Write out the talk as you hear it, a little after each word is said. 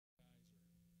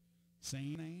San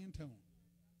Antonio.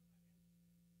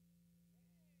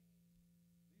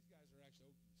 These guys are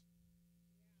actually Okies.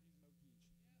 She's an Okie.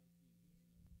 I'm proud of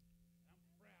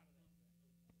them. Guys are all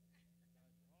Okies. I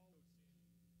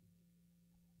remember the first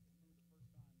time we came back to San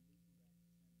Antonio.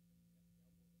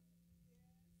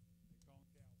 They call them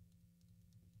cowboys. You ready?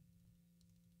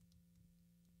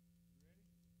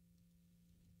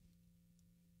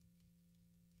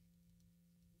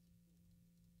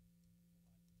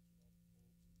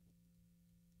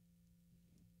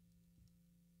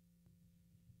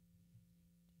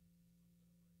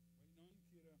 Waiting on you,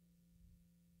 kiddo.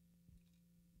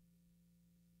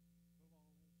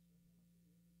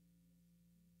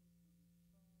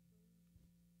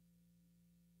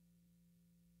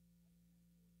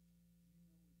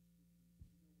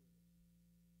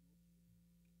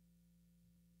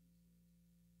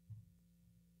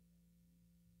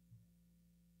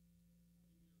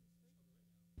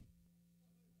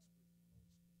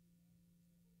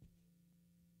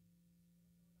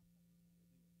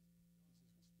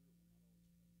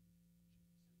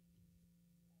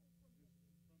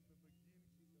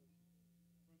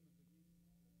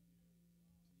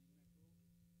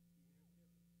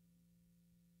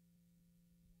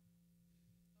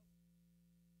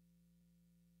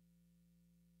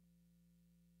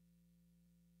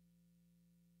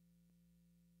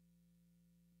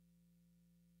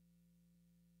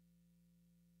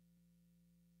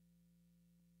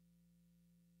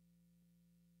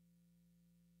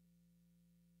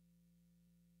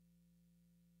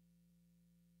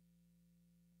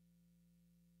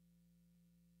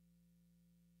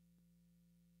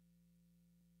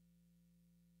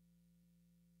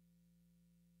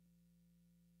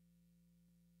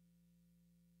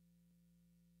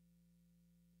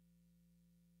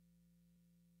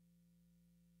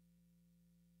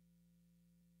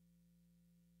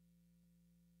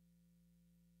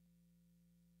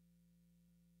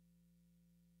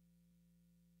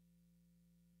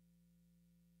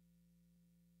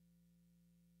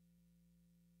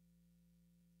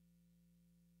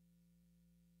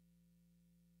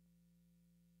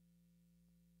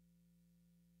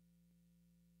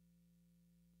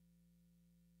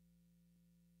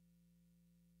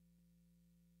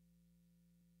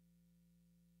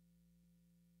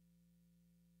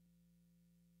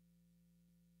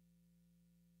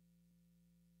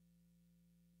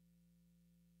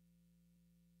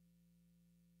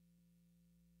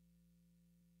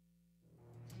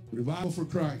 Revival for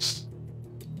Christ,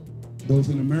 both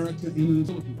in America and in the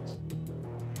Philippines.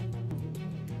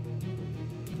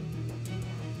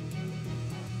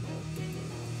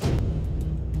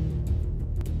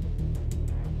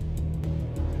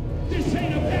 This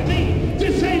ain't about me.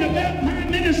 This ain't about my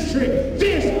ministry.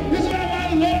 This is about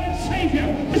my Lord and Savior.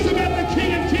 It's about the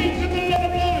King of Kings and the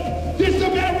Lord of Lords. This is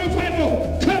about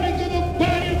revival coming to the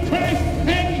body of Christ,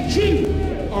 and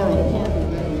you are a part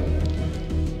of that.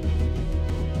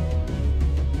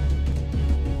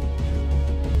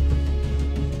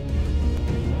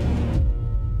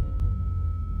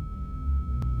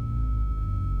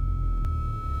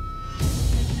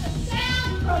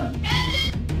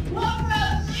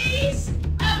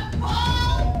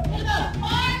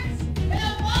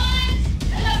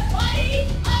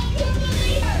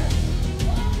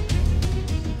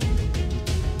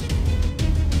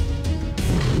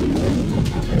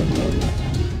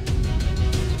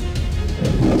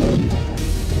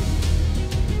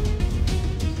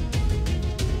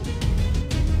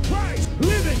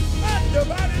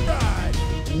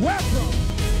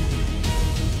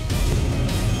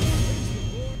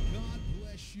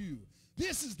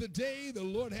 The day the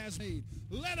Lord has made.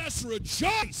 Let us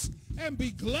rejoice and be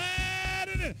glad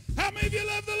in it. How many of you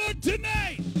love the Lord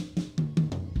tonight?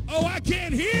 Oh, I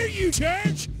can't hear you,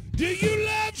 church. Do you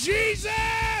love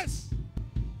Jesus?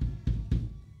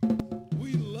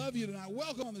 We love you tonight.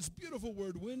 Welcome on this beautiful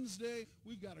Word Wednesday.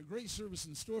 We've got a great service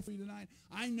in store for you tonight.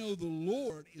 I know the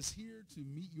Lord is here to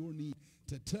meet your need,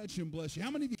 to touch and bless you. How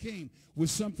many of you came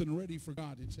with something ready for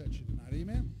God to touch you tonight?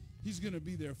 Amen? He's going to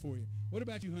be there for you. What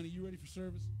about you, honey? You ready for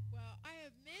service? Well, I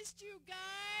have missed you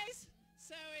guys,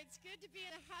 so it's good to be in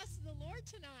the house of the Lord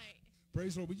tonight.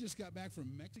 Praise the Lord. We just got back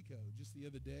from Mexico just the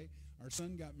other day. Our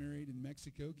son got married in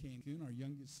Mexico, Cancun, our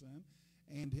youngest son,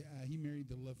 and he married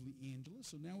the lovely Angela.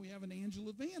 So now we have an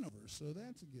Angela Vanover, so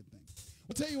that's a good thing.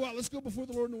 I'll tell you what, let's go before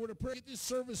the Lord in the word of prayer. Get this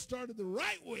service started the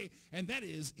right way, and that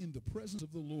is in the presence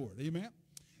of the Lord. Amen.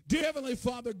 Dear Heavenly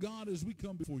Father, God, as we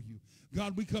come before you,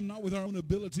 God, we come not with our own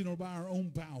ability nor by our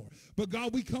own power, but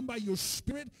God, we come by your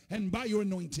Spirit and by your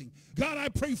anointing. God, I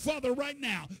pray, Father, right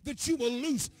now that you will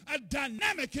loose a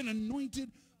dynamic and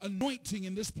anointing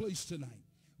in this place tonight.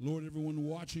 Lord, everyone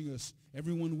watching us,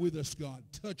 everyone with us, God,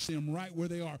 touch them right where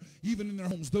they are, even in their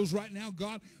homes. Those right now,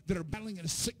 God, that are battling a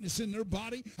sickness in their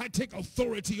body, I take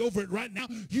authority over it right now.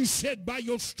 You said by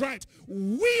your stripes,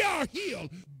 we are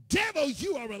healed. Devil,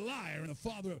 you are a liar. And the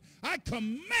Father, I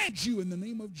command you in the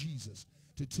name of Jesus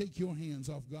to take your hands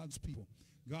off God's people.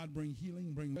 God, bring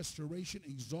healing, bring restoration,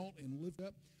 exalt and lift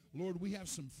up. Lord, we have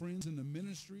some friends in the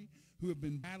ministry who have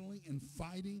been battling and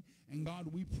fighting, and God,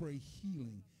 we pray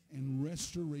healing and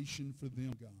restoration for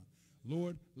them, God.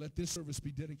 Lord, let this service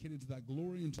be dedicated to thy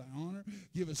glory and to thy honor.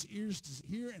 Give us ears to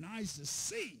hear and eyes to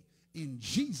see. In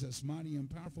Jesus' mighty and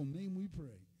powerful name we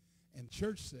pray. And the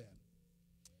church said,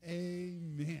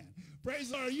 amen.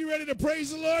 Praise the Lord. Are you ready to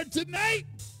praise the Lord tonight?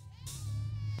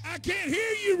 I can't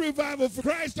hear you, Revival for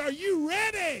Christ. Are you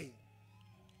ready?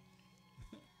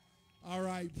 All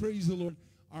right, praise the Lord.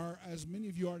 As many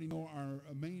of you already know, our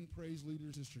main praise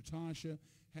leader, Sister Tasha,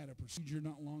 had a procedure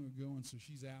not long ago, and so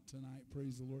she's out tonight.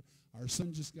 Praise the Lord. Our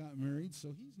son just got married, so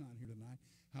he's not here tonight.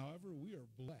 However, we are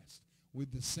blessed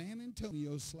with the San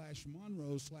Antonio /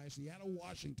 Monroe / Seattle,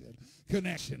 Washington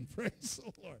connection. Praise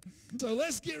the Lord. So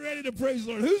let's get ready to praise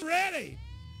the Lord. Who's ready?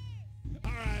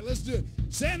 All right, let's do it.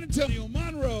 San Antonio,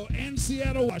 Monroe, and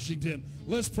Seattle, Washington.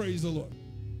 Let's praise the Lord.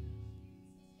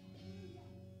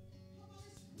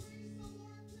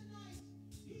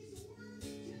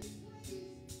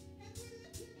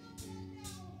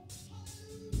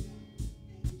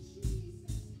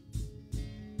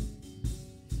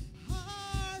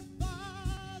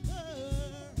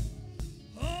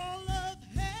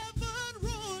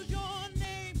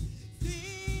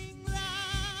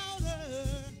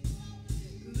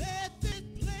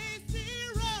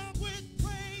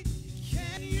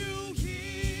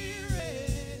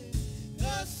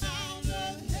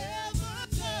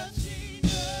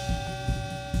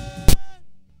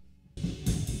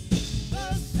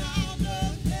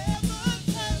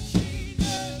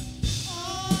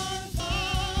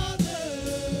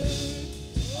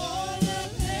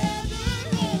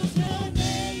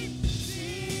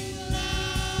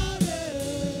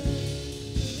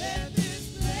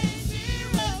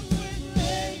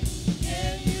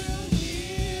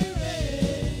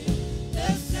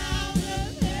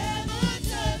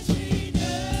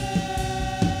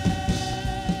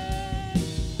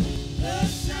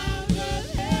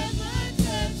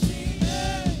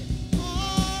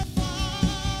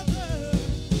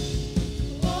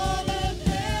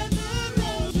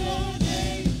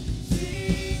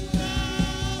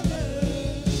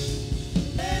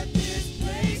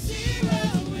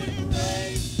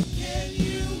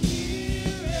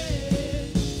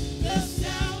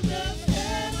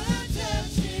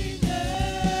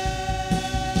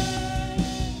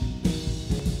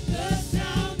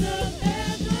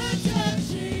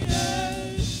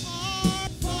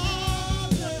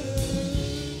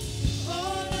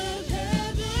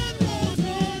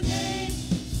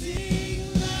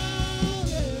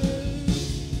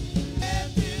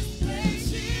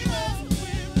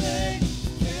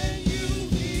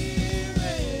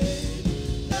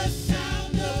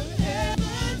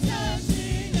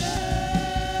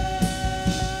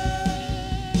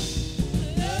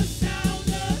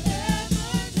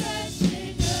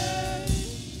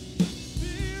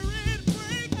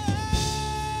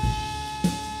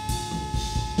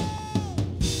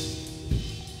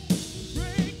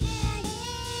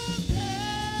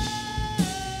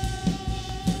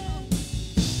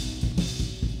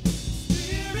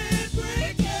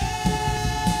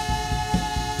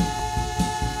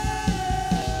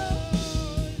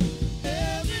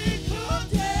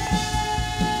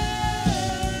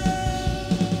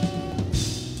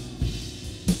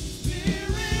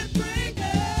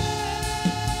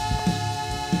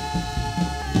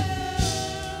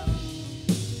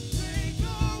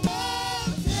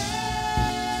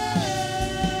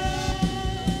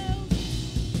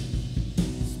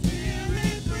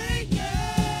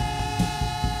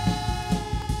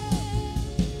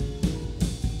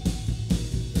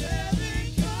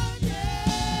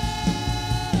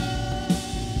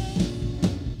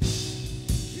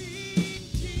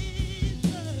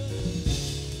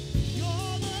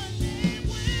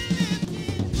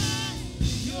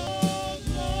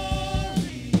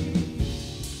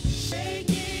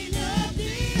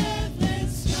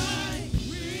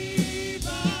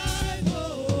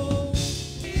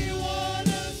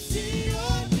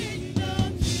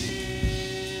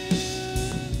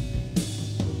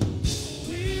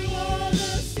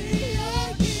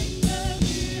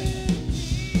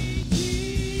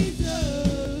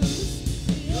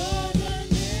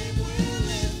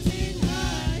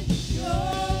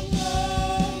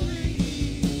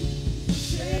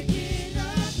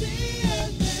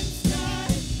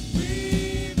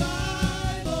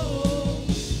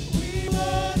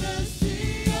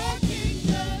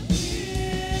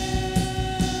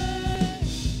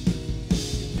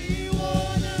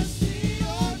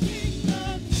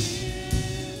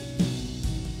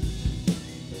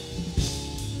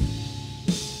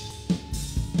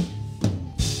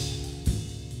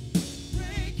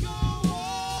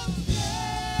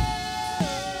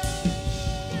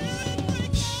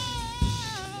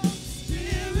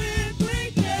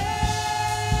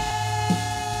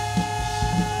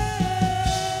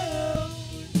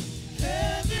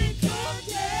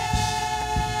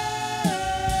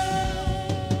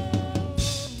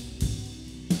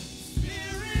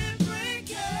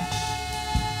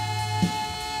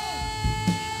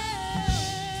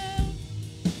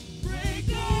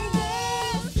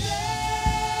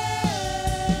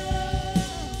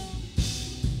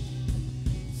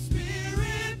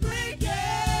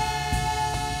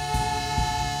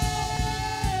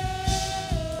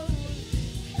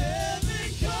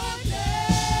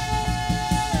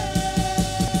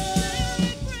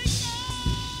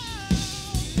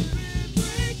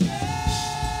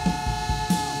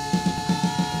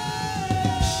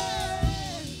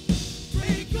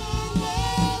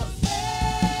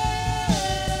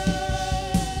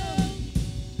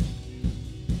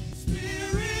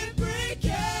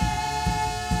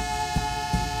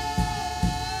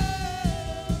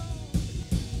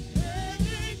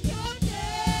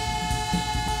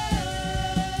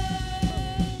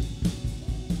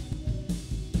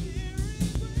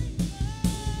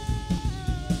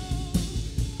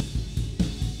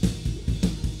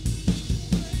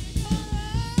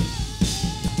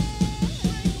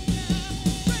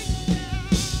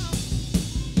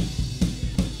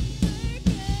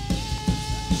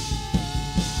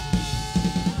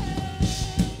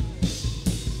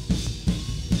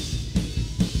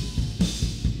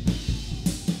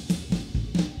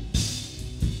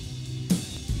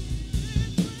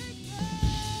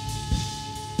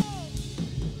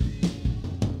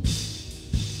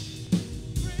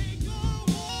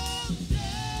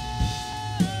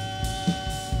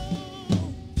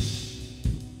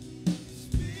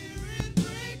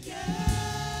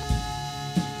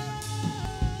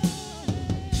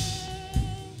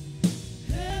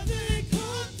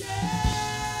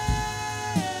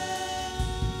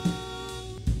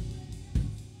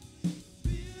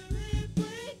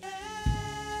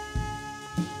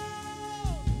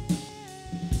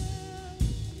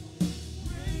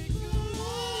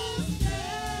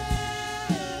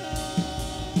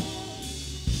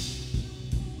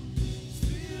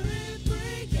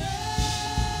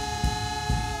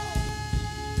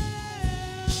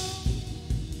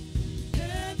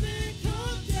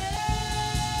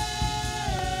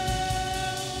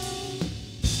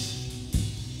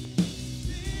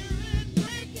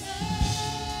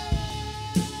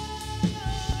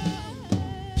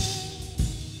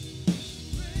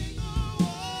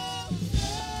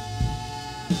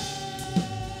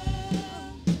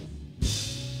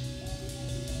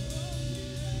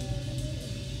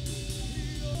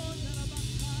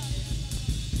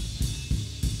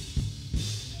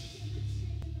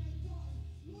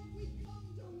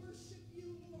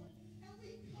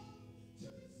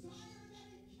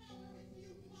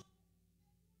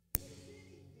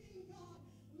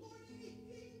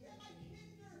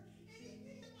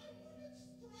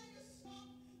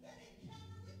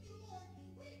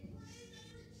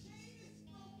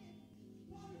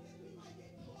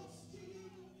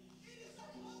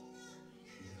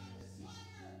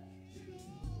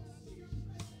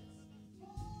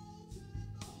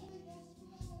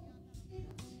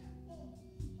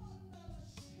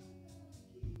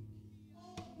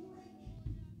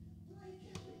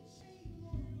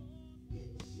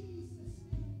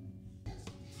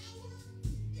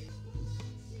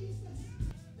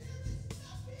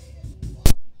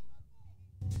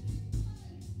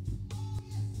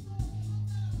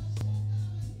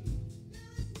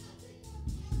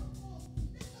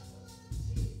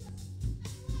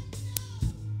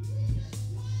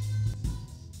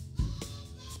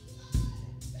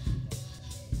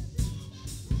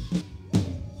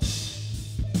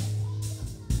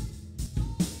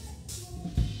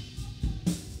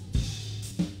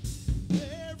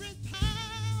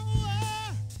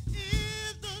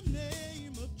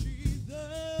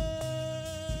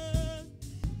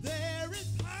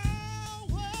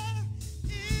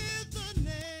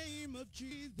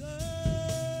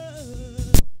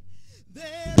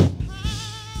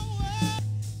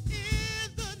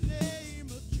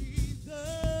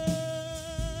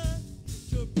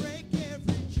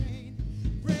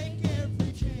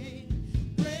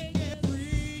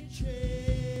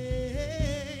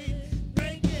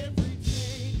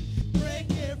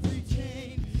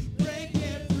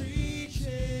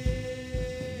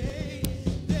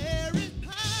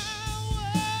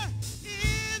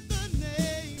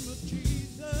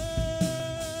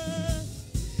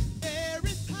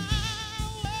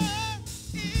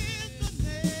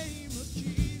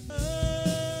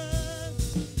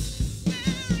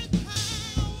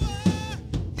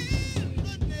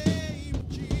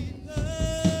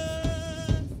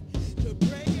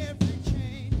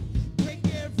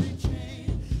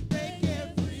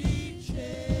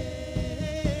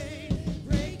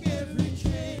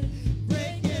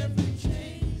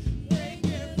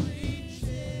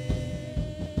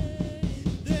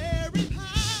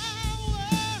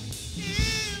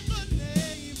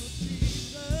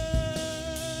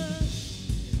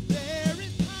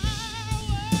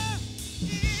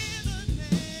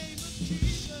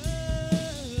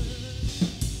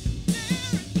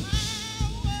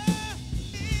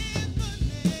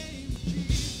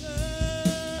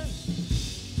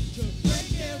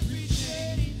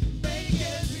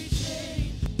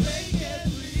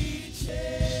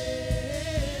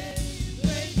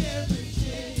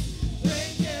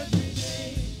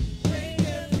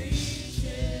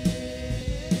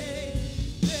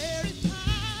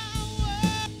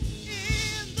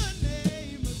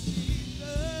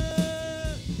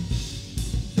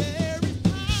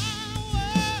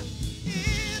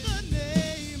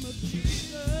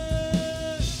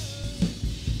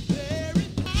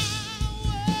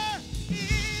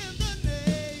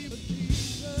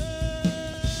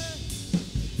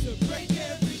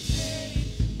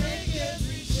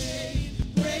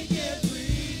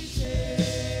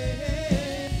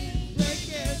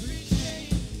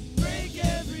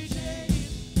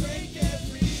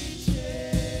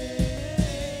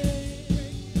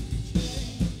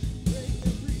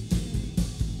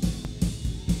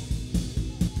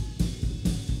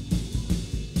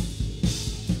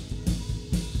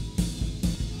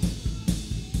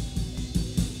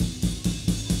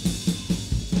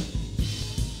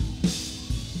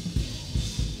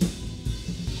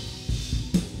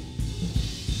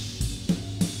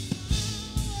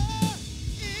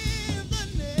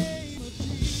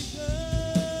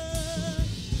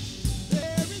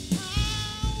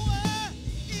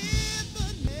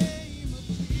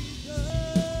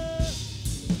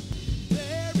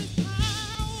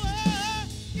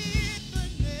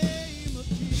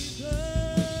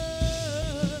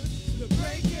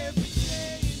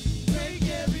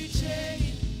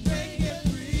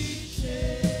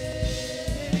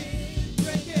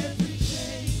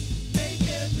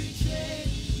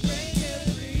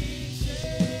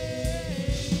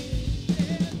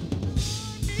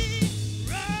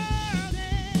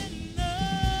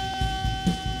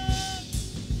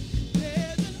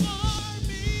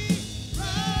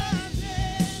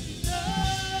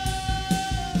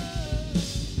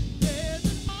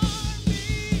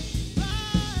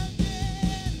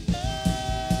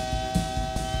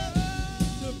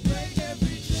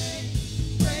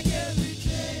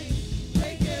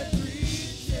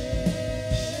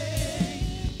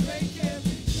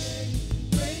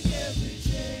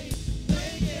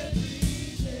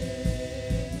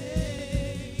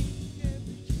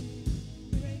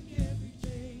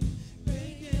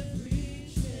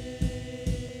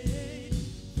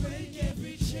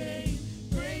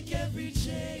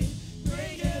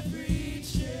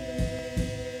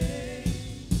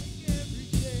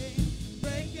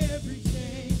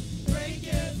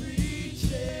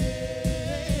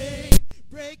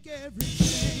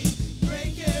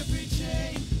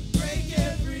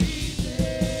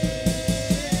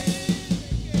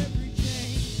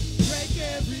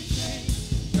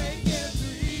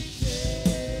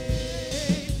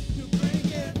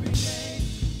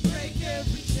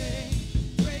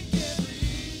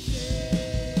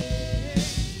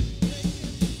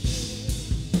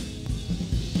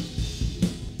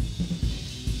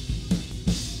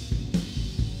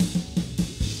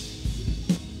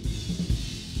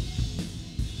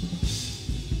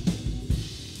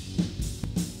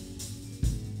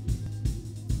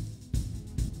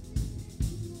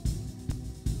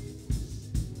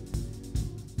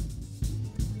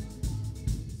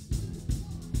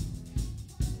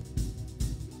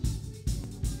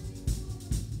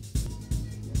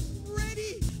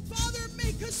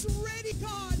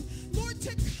 God, Lord,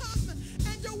 to come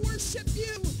and to worship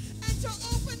you and to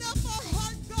open up our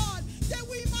heart, God, that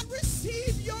we might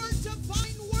receive your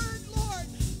divine word, Lord.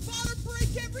 Father,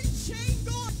 break every chain,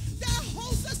 God, that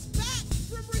holds us back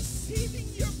from receiving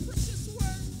your precious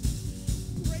word.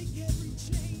 Break every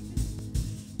chain.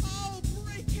 Oh,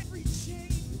 break every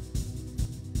chain.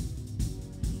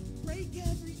 Break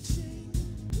every chain.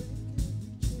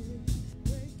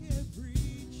 Break every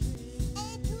chain.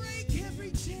 Oh, break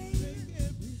every chain.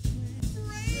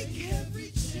 Break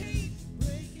every chain.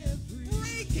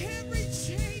 Break every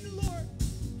chain, Lord.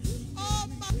 Oh,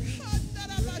 my God.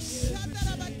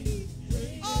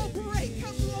 Oh, break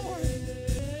them, Lord.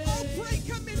 Oh, break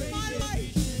them in my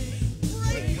life.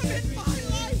 Break them in my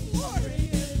life, Lord.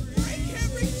 Break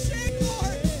every chain,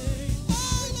 Lord.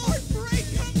 Oh, Lord, break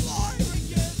them, Lord.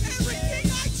 Everything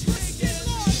I trusted,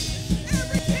 Lord.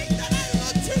 Everything that I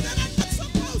look to that I'm not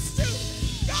supposed to.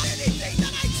 God, anything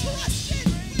that I trusted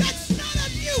that's not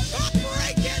of you, God,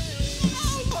 break it.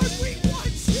 Oh, Lord, we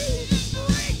want you.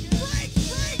 Break, break,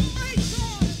 break, break,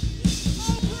 God.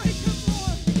 Oh, break them,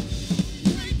 Lord.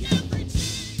 Break every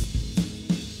chain.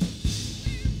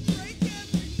 Break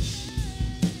every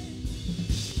chain.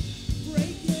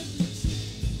 Break every chain.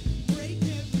 Break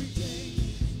every chain.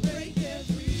 Break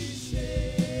every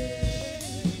chain.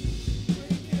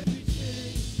 Break every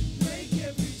chain. Break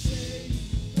every chain.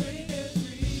 Break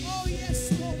every. Oh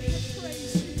yes, Lord, I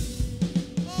praise you.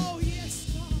 Oh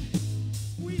yes, God,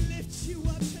 we lift you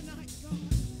up tonight,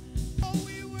 God. Oh,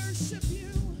 we worship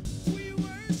you. We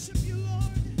worship you,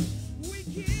 Lord. We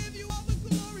give you all the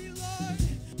glory, Lord.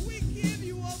 We give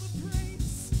you all the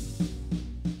praise.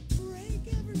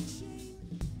 Break every chain.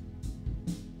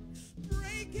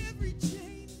 Break every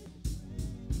chain.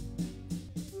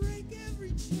 Break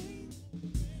every chain.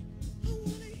 I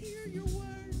want to hear your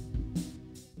word.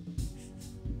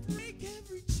 Break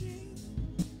every chain.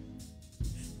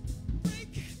 Break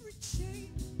every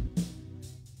chain.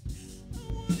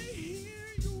 I want to hear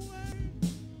your word.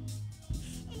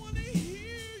 I want to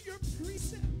hear your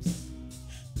precepts.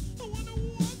 I want to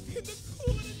walk in the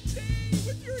cool of the day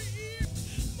with your ear,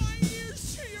 my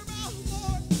ears to your mouth,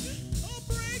 Lord. Oh,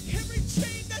 break every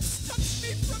chain that stops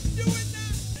me from doing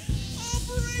that. Oh,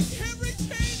 break every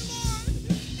chain, Lord.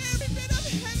 Every bit of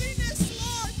heaviness,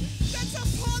 Lord, that's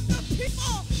upon the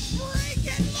people. Break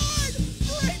it, Lord.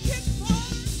 Break it,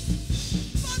 Father.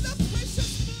 By the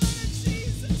precious blood of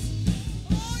Jesus.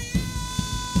 Oh,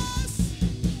 yes.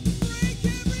 Break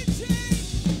every chain.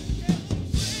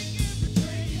 Break every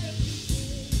chain.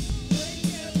 Break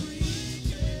every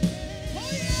chain.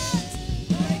 Oh, yes.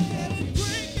 Break every chain.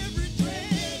 Break every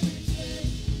chain.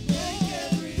 Break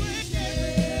every chain.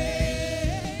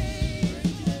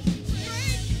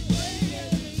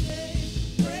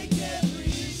 Break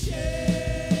every chain.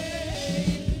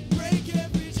 Break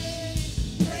every chain.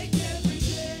 Break every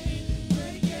chain.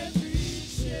 Break every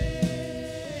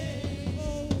chain.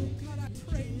 Oh, God, I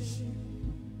praise you.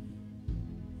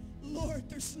 Lord,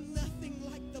 there's nothing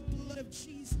like the blood of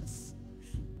Jesus.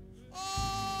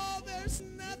 Oh, there's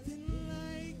nothing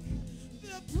like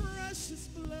the precious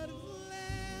blood of the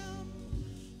Lamb.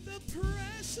 The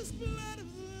precious blood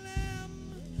of the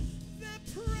Lamb.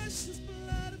 The precious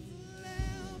blood of the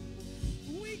Lamb.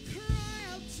 We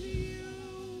cry out to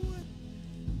you.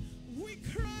 We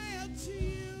cry out to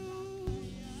you.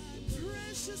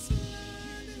 Precious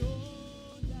blood.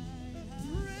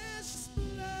 Precious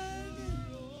blood.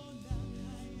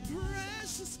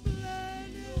 Precious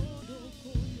blood.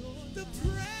 The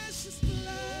precious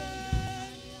blood.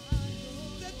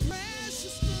 The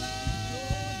precious blood.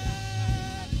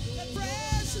 The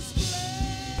precious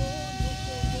blood.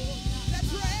 The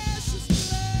precious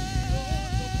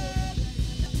blood.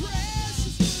 The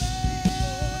precious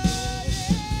blood.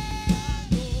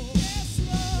 Yes,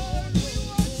 Lord, we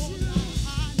want you.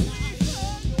 We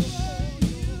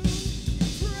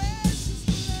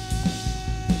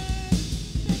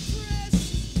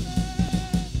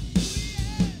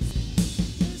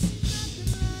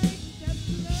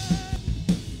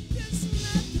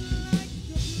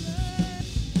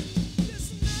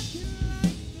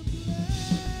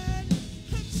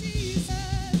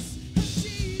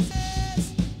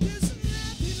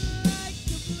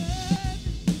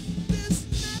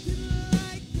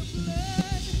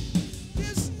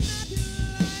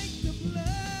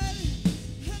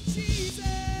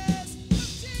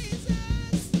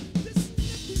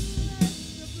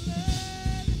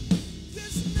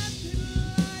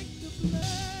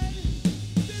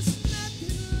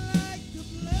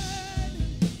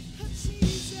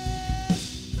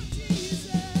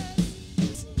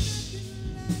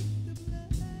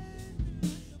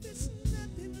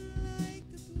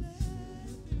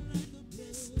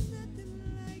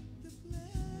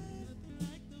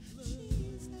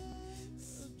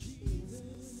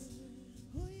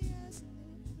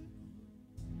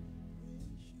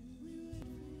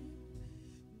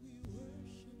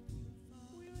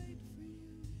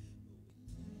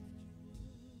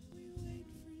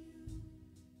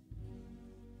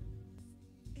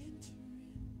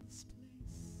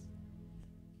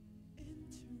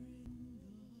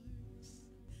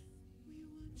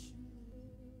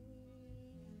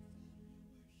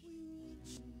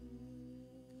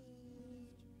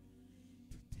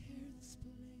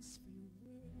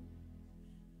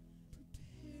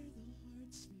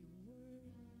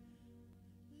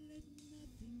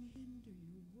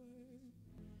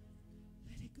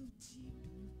go deep,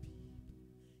 Lord,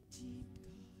 deep,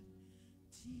 God,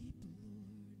 deep,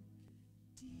 Lord,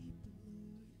 deep,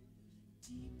 Lord,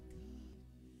 deep, God.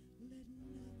 Let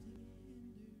nothing hinder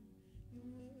your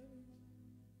word.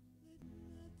 Let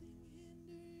nothing hinder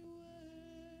your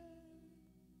word.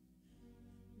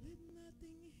 Let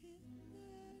nothing hinder your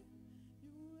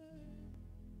word.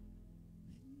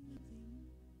 Let nothing,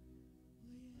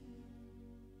 oh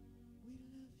yeah, we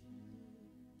love you,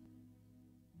 Lord.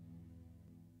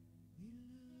 We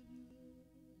love you, Lord.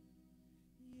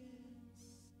 Yes,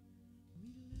 we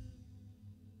love you,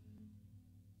 Lord.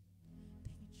 Thank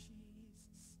you,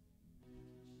 Jesus.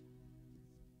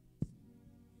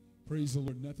 Praise the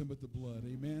Lord. Nothing but the blood.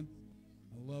 Amen.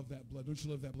 I love that blood. Don't you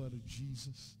love that blood of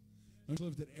Jesus? Don't you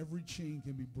love that every chain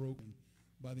can be broken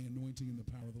by the anointing and the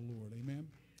power of the Lord? Amen.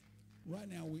 Right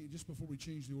now, just before we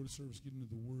change the order of service, get into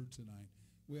the word tonight,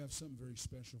 we have something very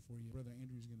special for you. Brother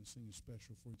Andrew's going to sing a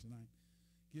special for you tonight.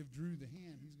 Give Drew the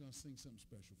hand. He's going to sing something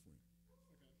special for you.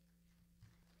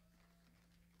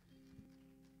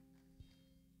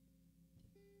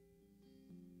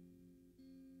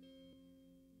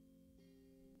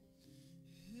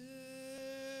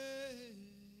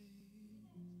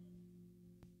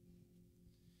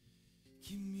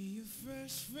 Give me a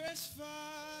fresh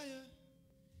fire.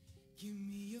 Give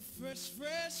me a fresh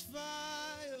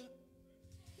fire.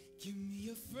 Give me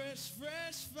a fresh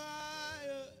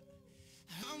fire.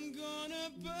 I'm gonna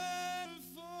burn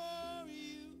for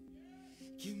you.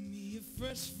 Give me a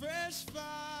fresh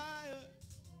fire.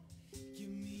 Give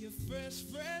me a fresh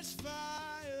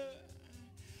fire.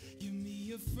 Give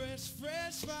me a fresh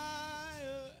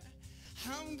fire.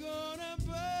 I'm gonna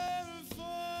burn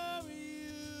for you.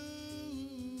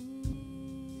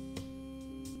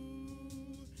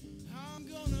 I'm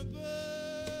gonna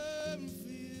burn for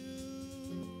you.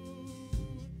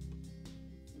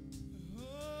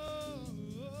 Oh,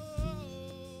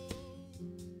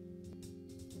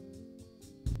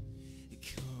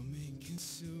 come and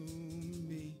consume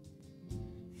me.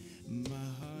 My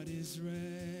heart is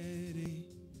ready.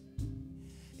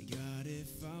 God,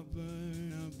 if I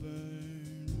burn, I'll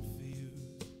burn for you.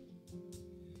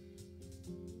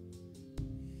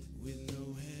 With no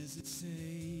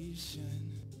hesitation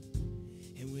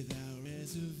and without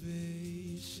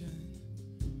reservation.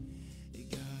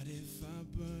 God, if I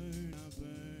burn, I'll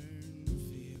burn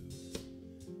for you.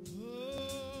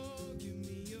 Oh, give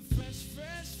me a fresh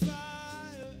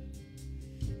fire.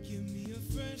 Give me a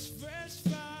fresh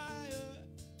fire.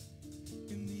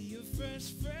 Give me a fresh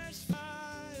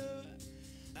fire.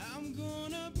 I'm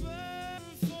gonna burn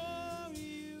for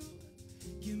you.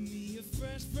 Give me a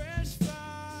fresh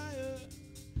fire.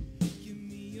 Give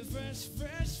me a fresh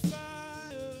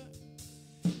fire.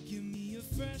 Give me a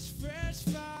fresh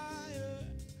fire.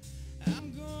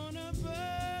 I'm gonna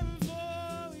burn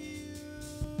for you.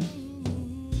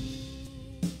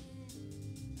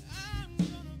 I'm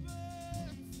gonna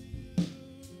burn for you.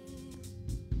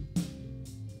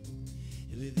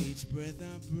 With each breath I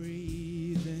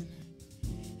breathe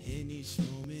in, each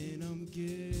moment I'm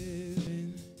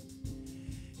giving.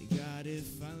 God,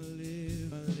 if I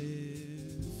live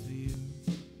for you.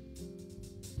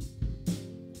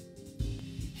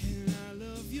 And I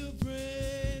love your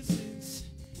presence.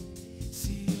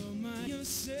 See, you're my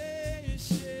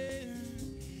obsession.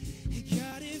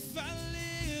 God, if I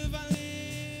live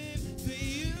for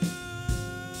you.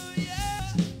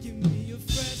 Yeah. Give me a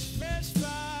fresh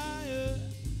fire.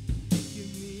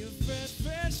 Give me a fresh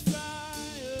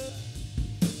fire.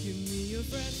 Give me a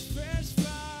fresh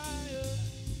fire.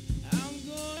 I'm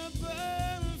gonna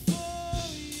burn for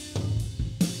you.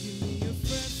 Give me a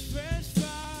fresh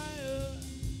fire.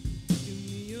 Give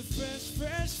me a fresh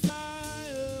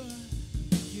fire.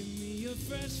 Give me a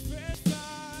fresh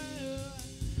fire.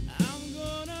 I'm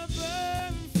gonna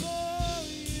burn for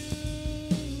you.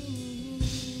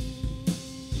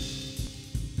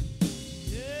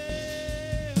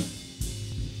 Yeah.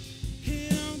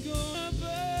 And I'm gonna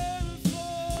burn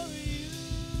for you.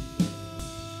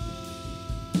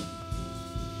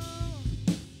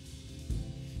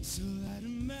 So light a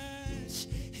match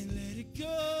and let it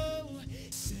go.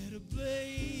 Set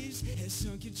ablaze and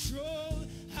some control.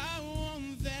 I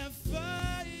want that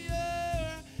fire.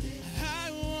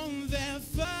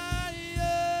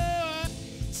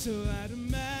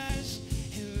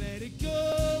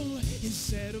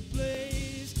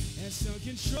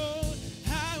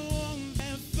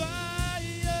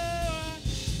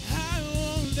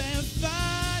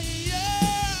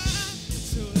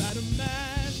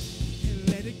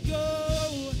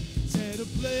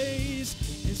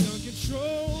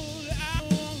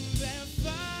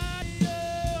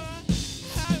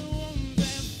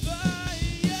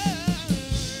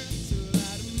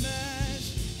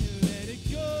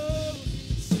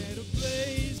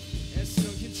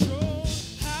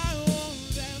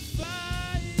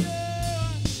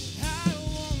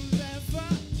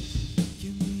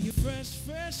 fresh,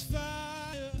 fresh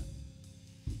fire.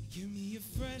 Give me a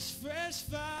fresh, fresh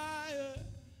fire.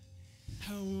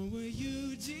 What will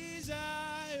you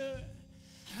desire?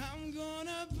 I'm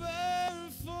gonna burn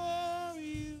for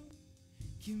you.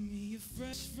 Give me a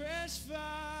fresh, fresh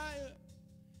fire.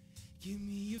 Give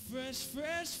me a fresh,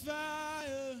 fresh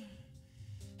fire.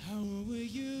 What will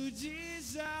you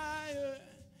desire?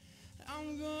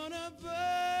 I'm gonna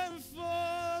burn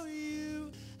for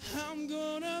you. I'm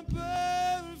gonna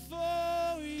burn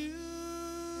for you.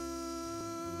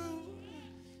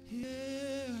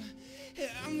 Yeah,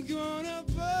 I'm gonna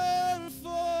burn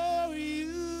for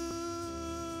you.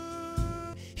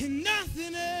 And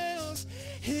nothing else.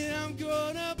 And I'm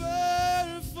gonna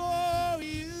burn for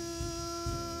you.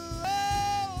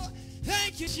 Oh,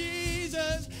 thank you,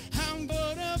 Jesus. I'm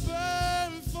gonna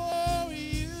burn for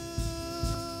you.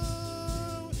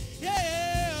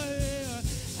 Yeah,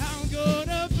 I'm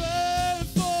gonna burn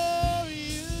for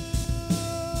you.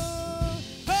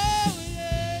 Oh,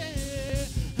 yeah,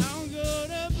 I'm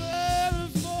gonna burn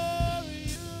for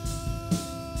you.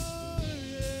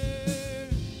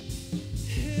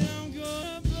 Yeah, I'm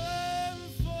gonna burn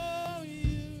for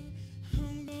you.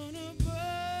 I'm gonna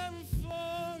burn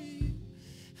for you.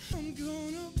 I'm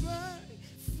gonna burn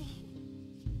for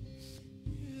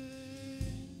you.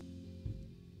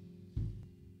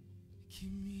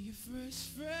 Give me a fresh,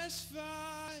 fresh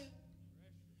fire.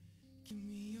 Give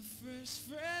me a fresh,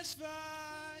 fresh fire.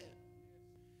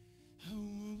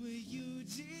 What will you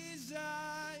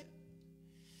desire?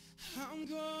 I'm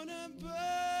gonna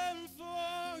burn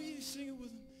for you. Sing it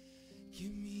with them.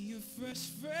 Give me a fresh,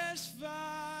 fresh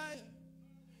fire.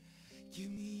 Give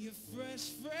me a fresh,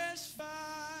 fresh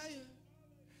fire.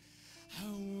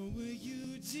 What will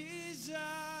you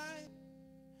desire?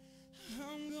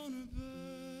 I'm gonna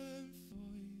burn for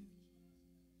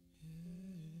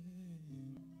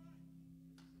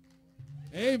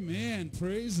you. Amen.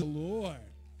 Praise the Lord.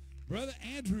 Brother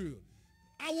Andrew,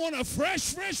 I want a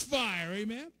fresh, fresh fire.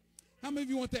 Amen. How many of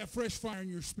you want that fresh fire in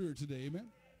your spirit today? Amen.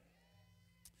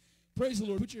 Praise the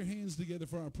Lord. Put your hands together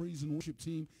for our praise and worship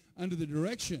team under the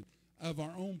direction of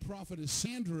our own prophetess,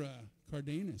 Sandra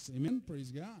Cardenas. Amen.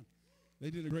 Praise God.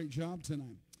 They did a great job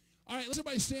tonight. All right, let's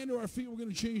everybody stand to our feet. We're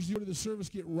going to change the order of the service,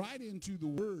 get right into the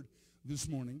word this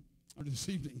morning, or this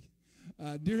evening.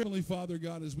 Dear Heavenly Father,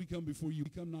 God, as we come before you, we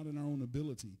come not in our own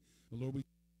ability, but Lord, we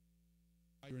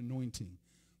by your anointing.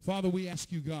 Father, we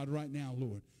ask you, God, right now,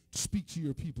 Lord, to speak to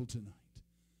your people tonight.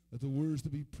 Let the words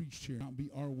that be preached here not be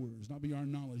our words, not be our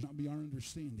knowledge, not be our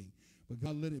understanding, but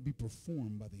God, let it be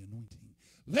performed by the anointing.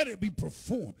 Let it be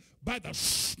performed by the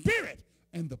Spirit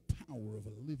and the power of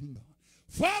a living God.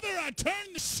 Father, I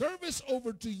turn the service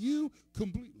over to you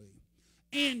completely.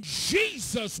 In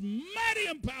Jesus' mighty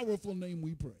and powerful name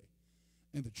we pray.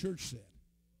 And the church said,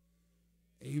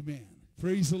 amen.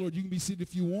 Praise the Lord. You can be seated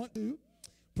if you want to.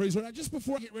 Praise the Lord. Now, just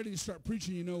before I get ready to start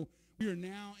preaching, you know, we are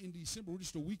now in December. We're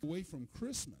just a week away from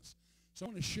Christmas. So I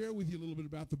want to share with you a little bit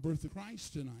about the birth of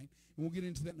Christ tonight. And we'll get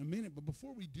into that in a minute. But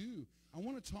before we do, I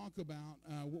want to talk about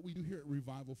what we do here at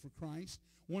Revival for Christ.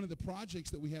 One of the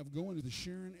projects that we have going is the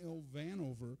Sharon L.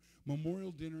 Vanover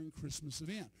Memorial Dinner and Christmas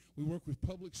event. We work with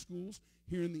public schools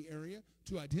here in the area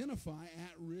to identify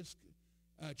at-risk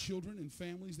children and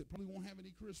families that probably won't have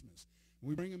any Christmas.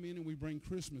 We bring them in and we bring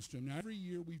Christmas to them. Now, every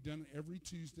year we've done it every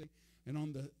Tuesday and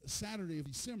on the Saturday of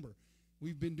December.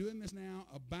 We've been doing this now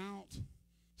about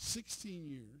 16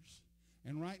 years.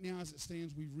 And right now, as it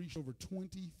stands, we've reached over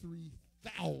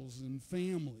 23,000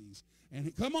 families.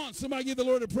 And come on, somebody give the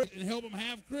Lord a praise and help them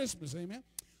have Christmas. Amen.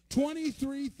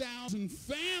 23,000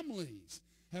 families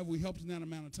have we helped in that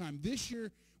amount of time. This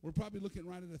year, we're probably looking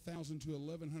right at 1,000 to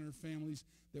 1,100 families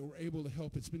that we're able to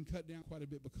help. It's been cut down quite a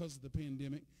bit because of the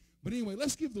pandemic. But anyway,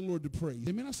 let's give the Lord the praise.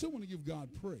 Amen. I still want to give God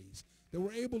praise that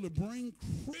we're able to bring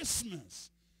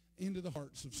Christmas into the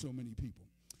hearts of so many people.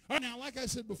 All right, now, like I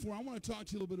said before, I want to talk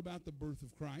to you a little bit about the birth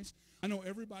of Christ. I know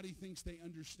everybody thinks they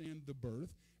understand the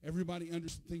birth. Everybody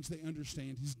thinks they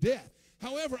understand his death.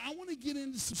 However, I want to get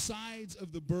into some sides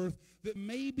of the birth that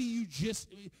maybe you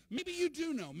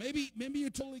do know. Maybe you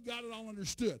totally got it all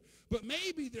understood. But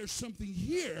maybe there's something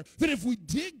here that if we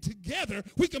dig together,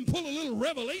 we can pull a little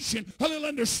revelation, a little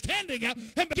understanding out,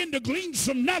 and begin to glean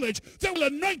some knowledge that will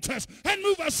anoint us and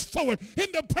move us forward in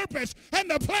the purpose and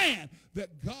the plan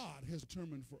that God has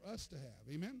determined for us to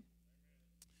have. Amen?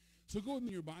 So go with me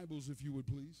in your Bibles, if you would,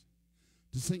 please,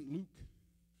 to St. Luke.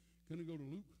 Going to go to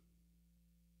Luke.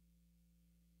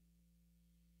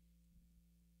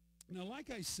 Now, like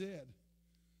I said,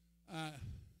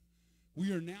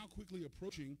 we are now quickly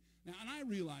approaching. Now, and I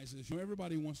realize this. You know,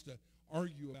 everybody wants to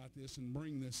argue about this and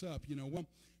bring this up.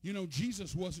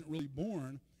 Jesus wasn't really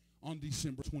born on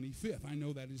December 25th. I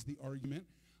know that is the argument.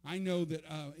 I know that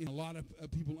a lot of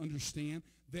people understand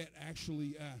that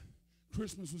actually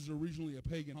Christmas was originally a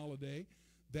pagan holiday,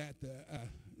 that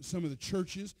some of the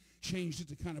churches changed it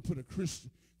to kind of put a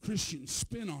Christian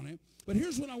spin on it. But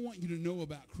here's what I want you to know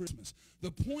about Christmas.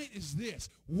 The point is this: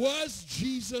 was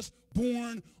Jesus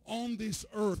born on this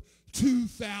earth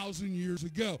 2,000 years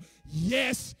ago?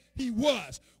 Yes, he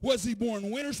was. Was he born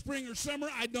winter, spring, or summer?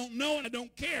 I don't know, and I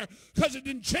don't care, because it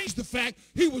didn't change the fact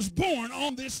he was born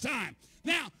on this time.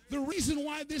 Now, the reason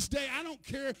why this day, I don't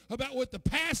care about what the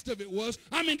past of it was.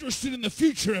 I'm interested in the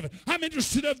future of it. I'm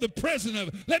interested in the present of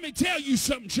it. Let me tell you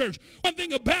something, church. One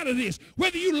thing about it is,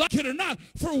 whether you like it or not,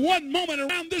 for one moment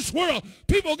around this world,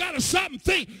 people got to stop and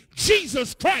think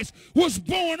Jesus Christ was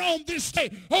born on this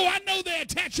day. Oh, I know they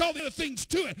attach all the other things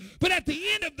to it, but at the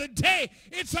end of the day,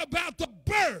 it's about the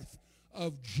birth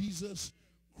of Jesus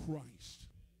Christ,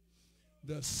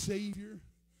 the Savior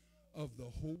of the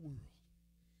whole world.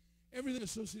 Everything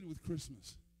associated with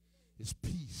Christmas is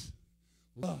peace,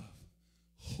 love,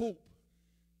 hope.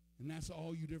 And that's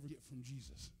all you'd ever get from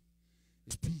Jesus.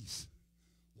 Is peace,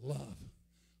 love,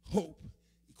 hope,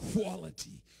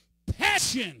 equality,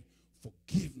 passion,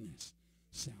 forgiveness,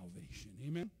 salvation.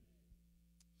 Amen?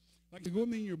 I'd like to go with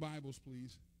me in your Bibles,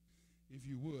 please, if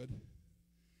you would. And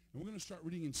we're going to start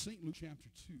reading in St. Luke chapter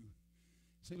 2.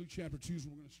 St. Luke chapter 2 is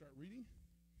where we're going to start reading.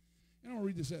 And I'll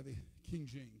read this out of the King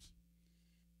James.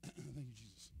 Thank you,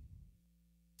 Jesus.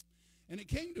 And it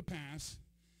came to pass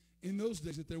in those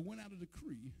days that there went out a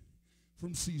decree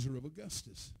from Caesar of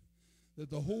Augustus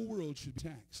that the whole world should be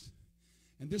taxed.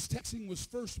 And this taxing was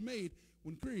first made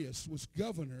when Quirinius was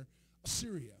governor of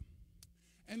Syria.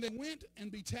 And they went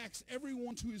and be taxed every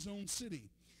one to his own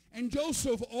city. And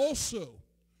Joseph also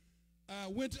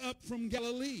went up from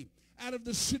Galilee, out of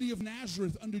the city of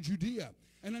Nazareth unto Judea,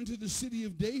 and unto the city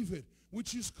of David,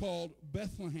 which is called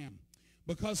Bethlehem,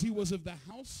 because he was of the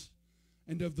house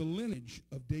and of the lineage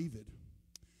of David,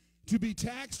 to be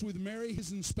taxed with Mary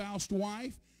his espoused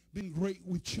wife, being great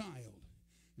with child.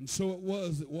 And so it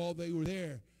was that while they were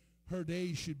there, her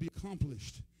days should be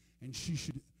accomplished, and she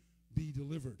should be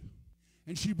delivered.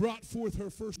 And she brought forth her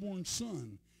firstborn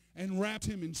son, and wrapped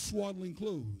him in swaddling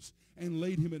clothes, and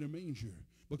laid him in a manger,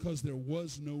 because there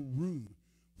was no room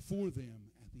for them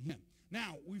at the inn.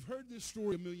 Now, we've heard this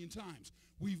story a million times.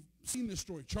 We've seen this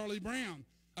story. Charlie Brown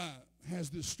has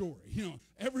this story. You know,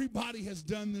 everybody has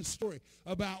done this story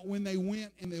about when they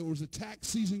went and there was a tax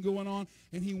season going on,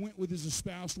 and he went with his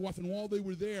espoused wife, and while they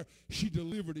were there, she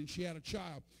delivered and she had a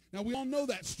child. Now, we all know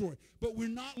that story, but we're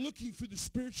not looking for the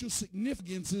spiritual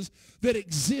significances that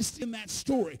exist in that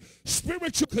story.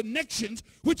 Spiritual connections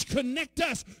which connect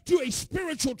us to a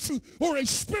spiritual truth or a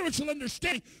spiritual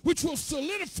understanding which will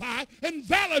solidify and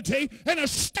validate and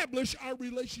establish our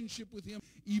relationship with him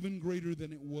even greater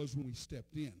than it was when we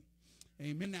stepped in.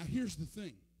 Amen. Now, here's the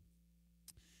thing.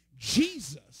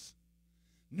 Jesus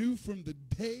knew from the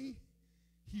day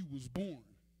he was born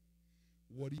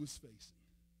what he was facing.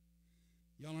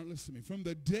 Y'all aren't listening to me. From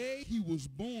the day he was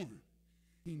born,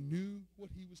 he knew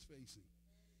what he was facing.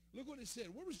 Look what it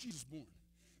said. Where was Jesus born?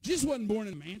 Jesus wasn't born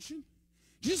in a mansion.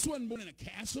 Jesus wasn't born in a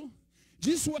castle.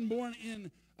 Jesus wasn't born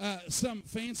in some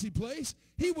fancy place.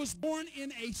 He was born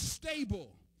in a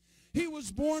stable. He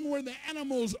was born where the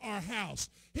animals are housed.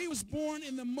 He was born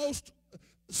in the most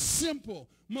simple,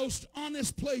 most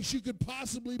honest place you could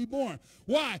possibly be born.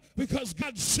 Why? Because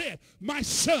God said, my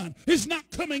son is not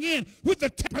coming in with the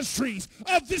tapestries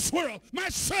of this world. My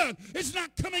son is not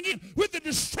coming in with the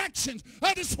distractions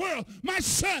of this world. My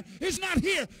son is not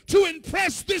here to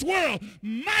impress this world.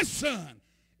 My son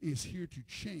is here to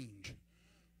change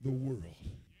the world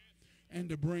and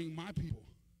to bring my people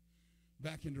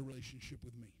back into relationship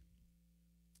with me.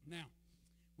 Now,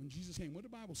 when Jesus came, what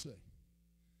did the Bible say?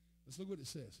 Let's look what it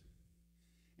says.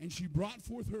 And she brought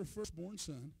forth her firstborn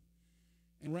son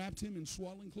and wrapped him in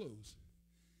swaddling clothes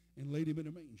and laid him in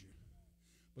a manger,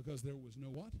 because there was no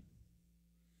what?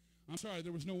 I'm sorry,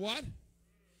 there was no what?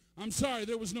 I'm sorry,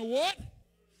 there was no what?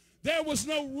 There was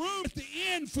no room at the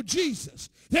inn for Jesus.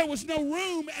 There was no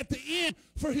room at the inn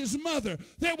for his mother.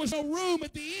 There was no room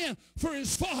at the inn for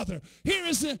his father. Here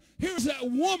is a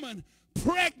woman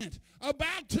pregnant,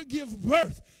 about to give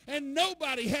birth, and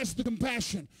nobody has the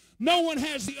compassion. No one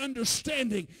has the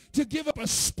understanding to give up a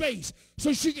space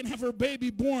so she can have her baby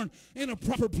born in a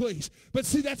proper place. But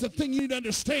see, that's the thing you need to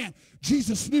understand.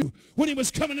 Jesus knew when he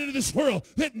was coming into this world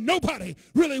that nobody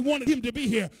really wanted him to be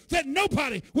here, that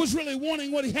nobody was really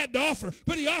wanting what he had to offer.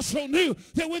 But he also knew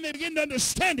that when they begin to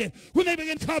understand it, when they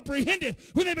begin to comprehend it,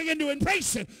 when they begin to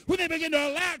embrace it, when they begin to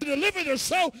allow it to deliver their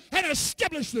soul and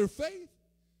establish their faith,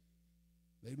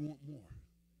 they'd want more.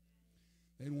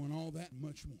 They'd want all that and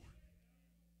much more.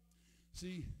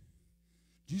 See,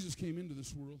 Jesus came into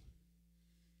this world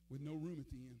with no room at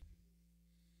the end.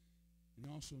 And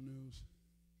he also knows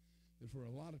that for a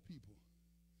lot of people,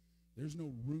 there's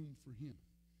no room for him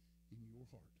in your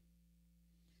heart.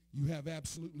 You have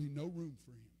absolutely no room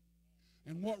for him.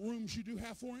 And what rooms you do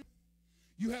have for him?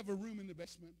 You have a room in the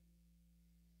basement.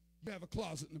 You have a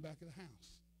closet in the back of the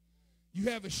house. You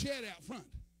have a shed out front.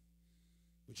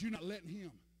 But you're not letting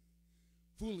him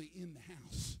fully in the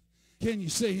house. Can you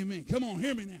say amen? Come on,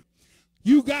 hear me now.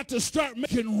 You got to start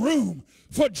making room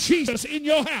for Jesus in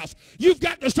your house. You've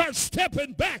got to start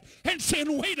stepping back and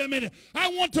saying, wait a minute, I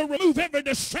want to remove every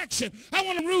distraction. I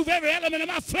want to remove every element of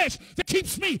my flesh that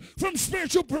keeps me from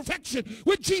spiritual perfection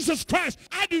with Jesus Christ.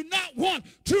 I do not want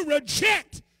to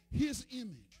reject his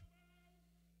image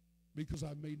because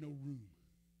I've made no room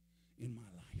in my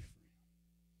life.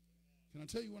 Can I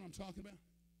tell you what I'm talking about?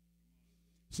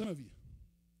 Some of you,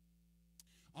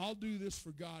 I'll do this for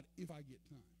God if I get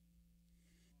time.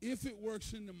 If it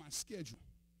works into my schedule,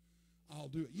 I'll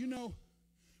do it. You know,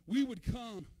 we would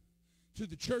come to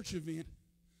the church event,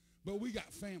 but we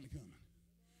got family coming.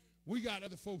 We got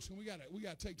other folks, and we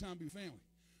got to take time to be family.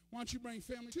 Why don't you bring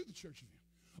family to the church event?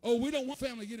 Oh, we don't want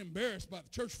family to get embarrassed by the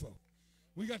church folk.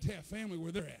 We got to have family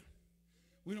where they're at.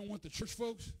 We don't want the church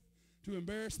folks to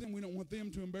embarrass them. We don't want them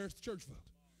to embarrass the church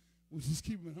folks. We'll just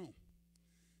keep them at home.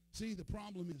 See, the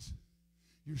problem is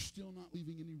you're still not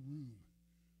leaving any room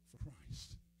for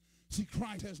Christ. See,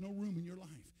 Christ has no room in your life.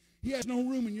 He has no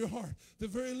room in your heart. The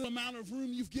very little amount of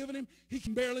room you've given him, he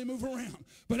can barely move around.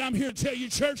 But I'm here to tell you,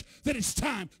 church, that it's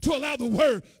time to allow the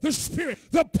word, the spirit,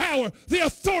 the power, the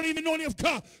authority and anointing of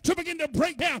God to begin to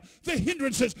break down the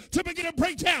hindrances, to begin to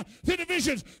break down the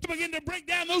divisions, to begin to break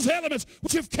down those elements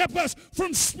which have kept us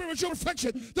from spiritual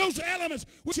perfection, those elements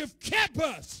which have kept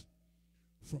us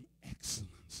from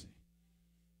excellency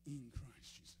in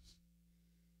Christ Jesus.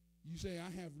 You say, I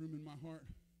have room in my heart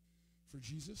for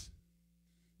Jesus.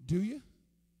 Do you?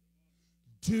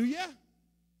 Do you?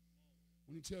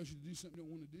 When he tells you to do something you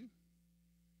don't want to do,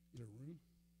 is there room?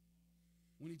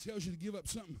 When he tells you to give up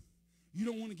something you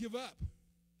don't want to give up,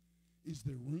 is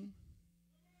there room?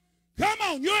 Come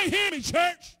on, you ain't hearing me,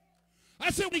 church. I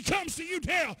said when he comes to you,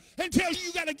 Darryl, and tells you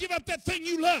you got to give up that thing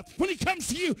you love, when he comes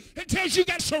to you and tells you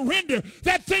got to surrender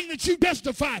that thing that you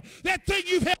justified, that thing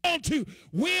you've held on to,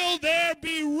 will there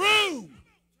be room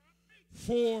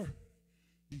for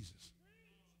Jesus?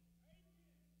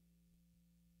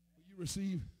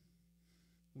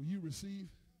 Will you receive?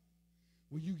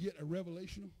 Will you get a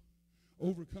revelational,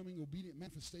 overcoming, obedient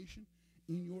manifestation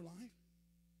in your life?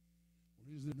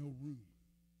 Or is there no room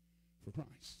for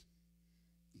Christ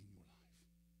in your life?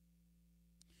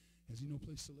 Has he no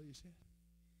place to lay his head?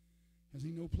 Has he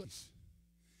no place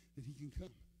that he can come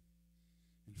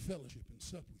and fellowship and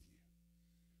sup with you?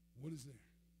 What is there?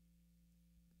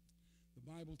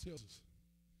 The Bible tells us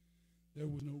there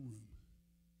was no room.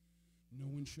 No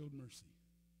one showed mercy.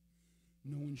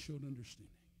 No one showed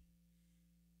understanding.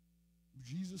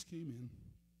 Jesus came in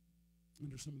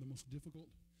under some of the most difficult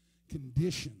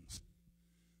conditions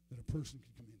that a person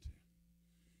could come into.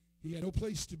 He had no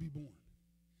place to be born.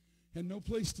 Had no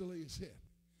place to lay his head.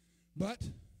 But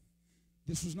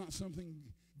this was not something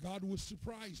God was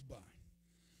surprised by.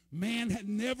 Man had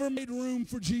never made room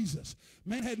for Jesus.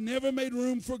 Man had never made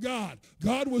room for God.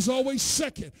 God was always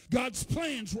second. God's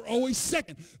plans were always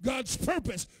second. God's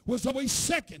purpose was always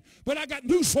second. But I got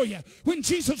news for you. When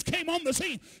Jesus came on the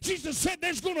scene, Jesus said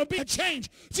there's going to be a change.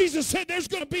 Jesus said there's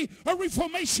going to be a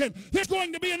reformation. There's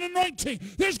going to be an anointing.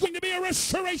 There's going to be a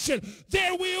restoration.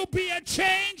 There will be a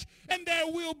change, and there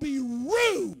will be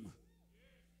room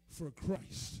for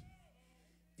Christ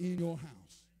in your house.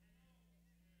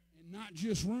 Not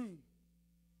just room,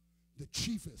 the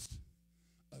chiefest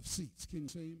of seats. Can you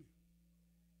say amen?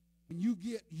 When you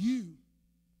get you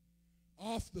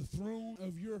off the throne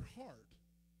of your heart,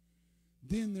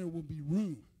 then there will be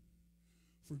room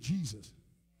for Jesus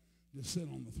to sit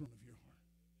on the throne of your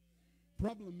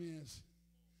heart. Problem is,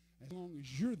 as long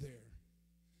as you're there,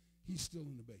 he's still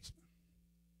in the basement.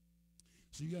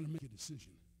 So you got to make a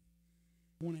decision.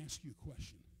 I want to ask you a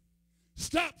question.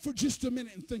 Stop for just a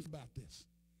minute and think about this.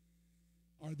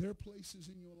 Are there places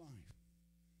in your life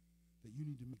that you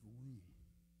need to make room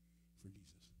for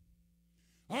Jesus?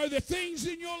 Are there things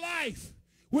in your life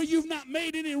where you've not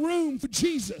made any room for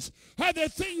Jesus? Are there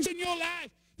things in your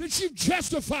life that you've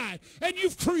justified and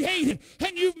you've created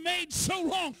and you've made so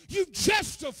long, you've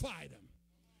justified them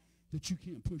that you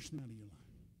can't push them out of your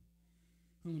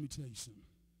life? Now, let me tell you something.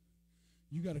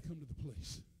 You got to come to the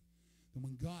place that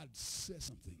when God says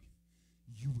something,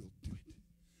 you will do it.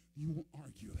 You won't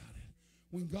argue about it.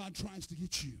 when God tries to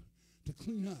get you to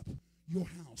clean up your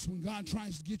house, when God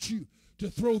tries to get you to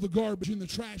throw the garbage in the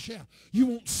trash out, you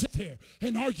won't sit there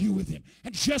and argue with him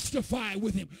and justify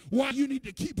with him why you need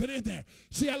to keep it in there.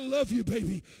 See, I love you,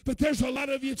 baby, but there's a lot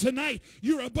of you tonight,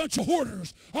 you're a bunch of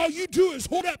hoarders. All you do is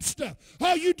hoard up stuff.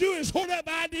 All you do is hoard up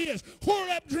ideas, hoard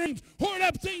up dreams, hoard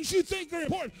up things you think are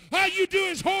important. All you do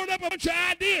is hoard up a bunch of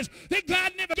ideas that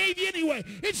God never gave you anyway.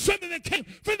 It's something that came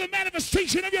from the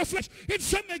manifestation of your flesh. It's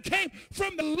something that came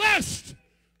from the lust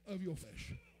of your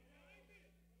flesh.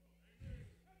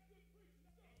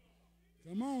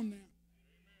 Come on now.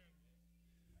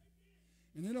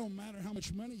 And it don't matter how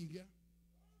much money you got. It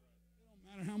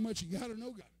don't matter how much you got or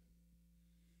no got.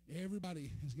 Everybody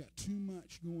has got too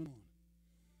much going on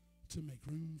to make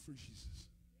room for Jesus.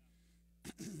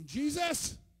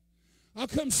 Jesus, I'll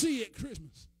come see you at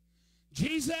Christmas.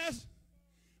 Jesus,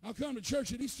 I'll come to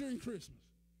church at Easter and Christmas.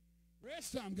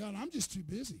 Rest time, God, I'm just too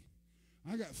busy.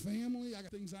 I got family. I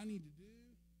got things I need to do.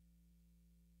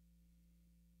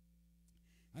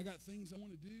 I got things I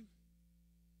want to do.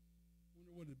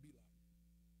 Wonder what it'd be like.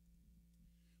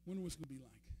 Wonder what it's going to be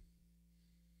like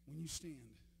when you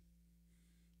stand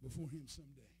before him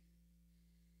someday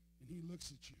and he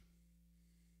looks at you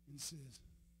and says,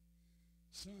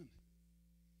 son,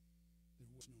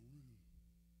 there was no room.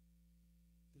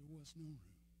 There was no room.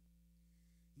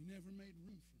 You never made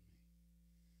room for me.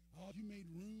 Oh, you made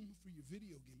room for your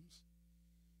video games.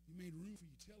 You made room for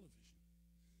your television.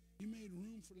 You made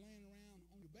room for laying around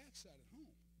on your backside at home.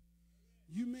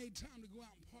 You made time to go out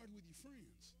and party with your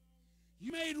friends.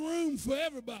 You made room for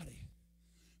everybody.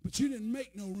 But you didn't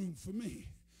make no room for me.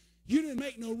 You didn't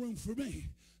make no room for me.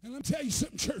 And let me tell you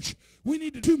something, church. We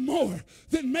need to do more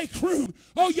than make room.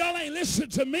 Oh, y'all ain't listening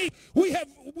to me. We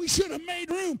should have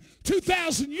made room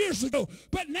 2,000 years ago.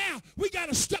 But now we got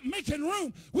to stop making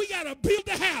room. We got to build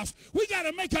a house. We got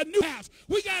to make a new house.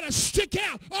 We got to stick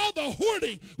out all the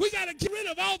hoarding. We got to get rid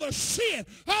of all the sin,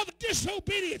 all the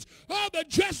disobedience, all the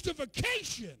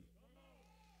justification.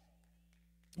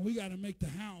 We got to make the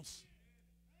house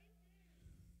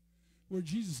where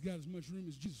Jesus got as much room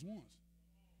as Jesus wants.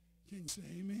 Can you say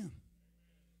amen?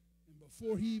 And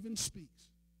before he even speaks,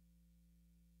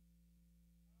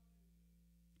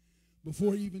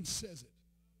 before he even says it,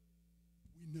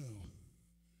 we know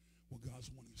what God's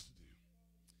wanting us to do.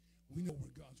 We know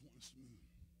where God's wanting us to move.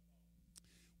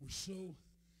 We're so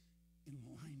in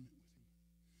alignment with him.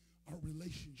 Our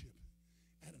relationship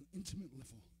at an intimate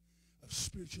level of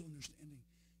spiritual understanding,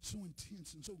 so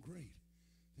intense and so great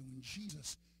that when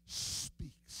Jesus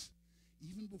speaks,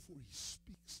 even before he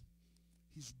speaks,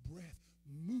 his breath,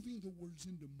 moving the words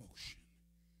into motion,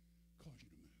 cause you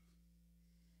to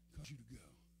move, cause you to go.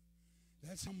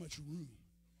 That's how much room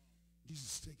Jesus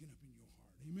is taking up in your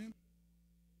heart. Amen?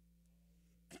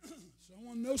 So I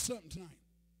want to know something tonight.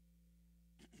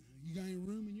 You got any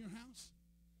room in your house?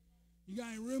 You got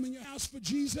any room in your house for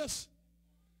Jesus?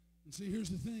 And see, here's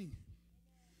the thing.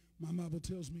 My Bible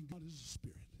tells me God is a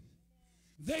spirit.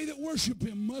 They that worship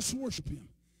him must worship him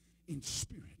in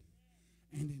spirit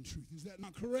and in truth. Is that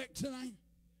not correct tonight?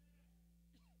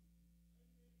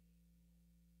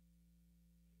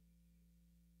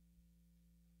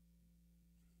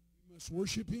 We must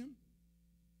worship him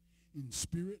in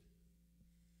spirit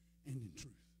and in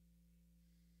truth.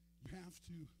 You have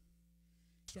to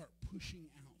start pushing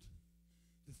out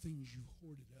the things you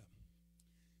hoarded up,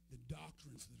 the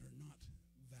doctrines that are not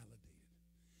validated,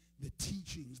 the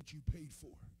teachings that you paid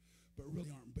for but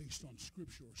really aren't based on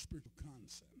scripture or spiritual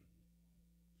concept.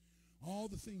 All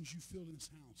the things you filled in this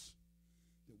house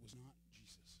that was not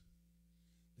Jesus.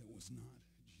 That was not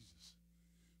Jesus.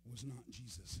 Was not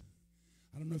Jesus.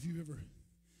 I don't know if you've ever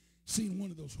seen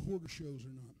one of those hoarder shows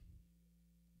or not.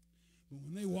 But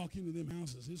when they walk into them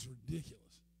houses, it's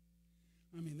ridiculous.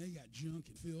 I mean, they got junk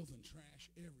and filth and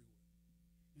trash everywhere.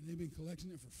 And they've been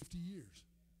collecting it for 50 years.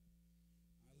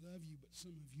 I love you, but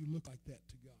some of you look like that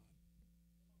to God.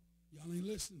 Y'all ain't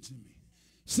listening to me.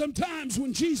 Sometimes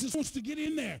when Jesus wants to get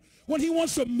in there, when he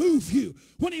wants to move you,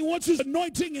 when he wants his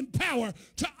anointing and power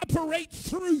to operate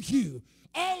through you,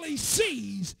 all he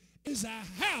sees is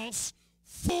a house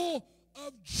full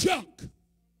of junk,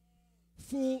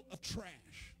 full of trash.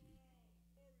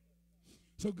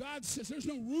 So God says, there's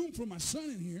no room for my son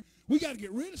in here. We got to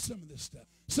get rid of some of this stuff.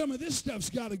 Some of this stuff's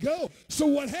got to go. So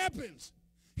what happens?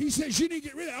 He says, you need to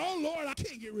get rid of that. Oh, Lord, I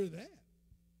can't get rid of that.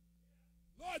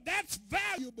 Lord, that's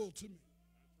valuable to me.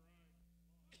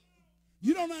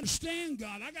 You don't understand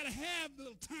God. I got to have a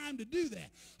little time to do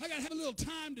that. I got to have a little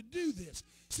time to do this.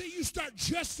 See, you start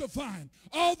justifying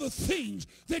all the things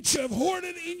that you have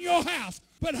hoarded in your house.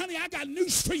 But honey, I got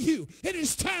news for you. It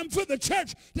is time for the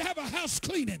church to have a house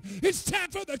cleaning. It's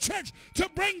time for the church to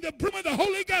bring the broom of the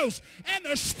Holy Ghost and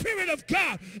the Spirit of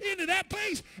God into that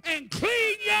place and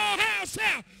clean your house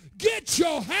out. Get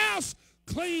your house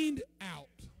cleaned out.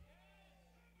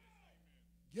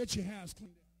 Get your house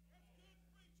cleaned out.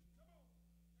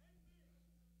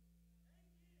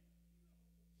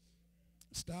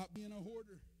 Stop being a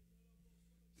hoarder.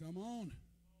 Come on.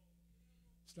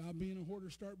 Stop being a hoarder.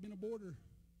 Start being a boarder.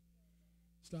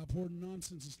 Stop hoarding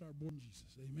nonsense and start boarding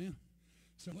Jesus. Amen.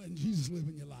 Start letting Jesus live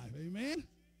in your life. Amen.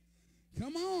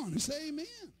 Come on. Say amen.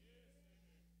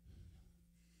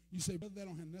 You say, brother, that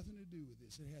don't have nothing to do with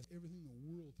this. It has everything in the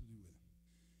world to do with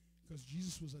it. Because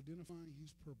Jesus was identifying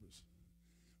his purpose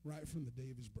right from the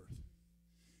day of his birth.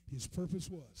 His purpose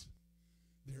was,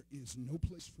 there is no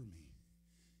place for me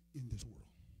in this world.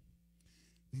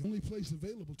 The only place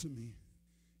available to me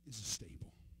is a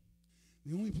stable.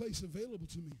 The only place available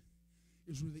to me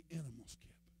is where the animals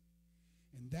kept.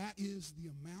 And that is the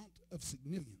amount of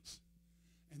significance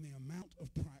and the amount of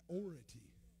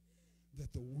priority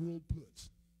that the world puts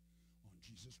on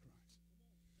Jesus Christ.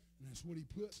 And that's what he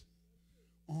puts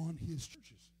on his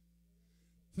churches.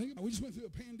 Think about it. We just went through a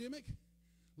pandemic.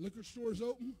 Liquor stores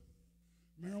open.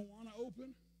 Marijuana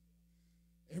open.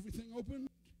 Everything open.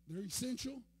 They're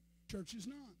essential. Church is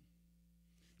not.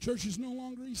 Church is no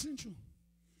longer essential.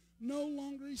 No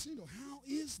longer essential. How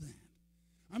is that?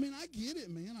 I mean, I get it,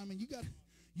 man. I mean,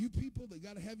 you people that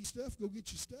got to have your stuff, go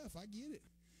get your stuff. I get it.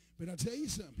 But I'll tell you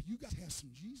something. You got to have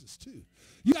some Jesus, too.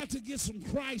 You got to get some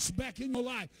Christ back in your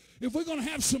life. If we're going to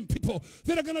have some people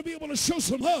that are going to be able to show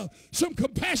some love, some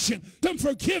compassion, some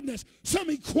forgiveness, some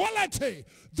equality,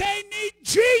 they need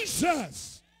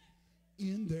Jesus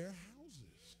in their houses.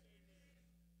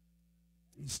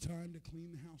 It's time to clean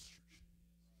the house, church.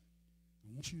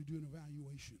 I want you to do an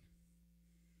evaluation.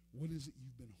 What is it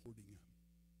you've been hoarding up?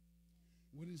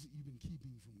 What is it you've been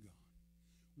keeping from God?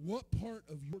 What part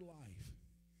of your life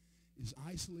is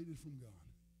isolated from God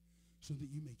so that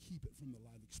you may keep it from the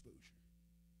light of exposure?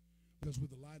 Because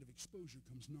with the light of exposure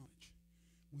comes knowledge.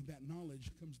 With that knowledge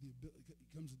comes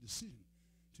a decision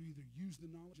to either use the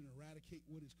knowledge and eradicate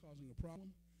what is causing a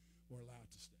problem or allow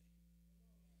it to stay.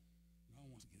 God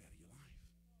wants to get out of your life.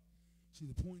 See,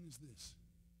 the point is this.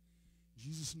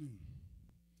 Jesus knew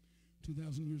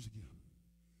 2,000 years ago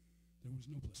there was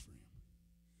no place for him.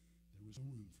 There was no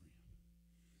room for him.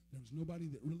 There was nobody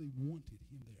that really wanted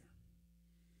him there.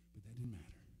 But that didn't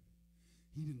matter.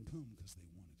 He didn't come because they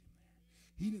wanted him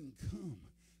there. He didn't come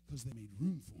because they made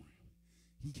room for him.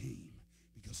 He came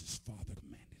because his Father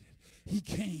commanded it. He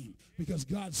came because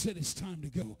God said it's time to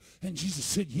go. And Jesus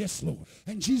said, yes, Lord.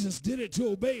 And Jesus did it to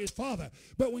obey his Father.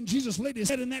 But when Jesus laid his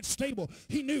head in that stable,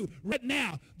 he knew right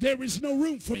now there is no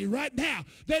room for me. Right now,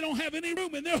 they don't have any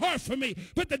room in their heart for me.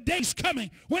 But the day's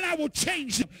coming when I will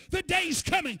change them. The day's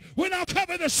coming when I'll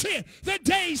cover the sin. The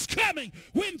day's coming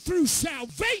when through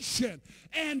salvation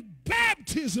and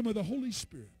baptism of the Holy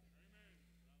Spirit,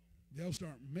 they'll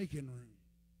start making room.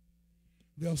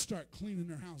 They'll start cleaning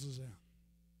their houses out.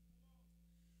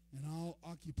 And I'll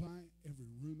occupy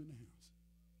every room in the house.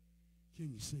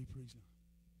 Can you say praise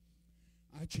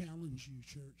God? I challenge you,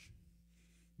 church,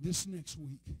 this next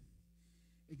week,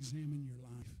 examine your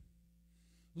life.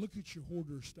 Look at your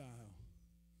hoarder style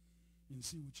and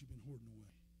see what you've been hoarding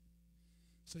away.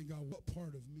 Say, God, what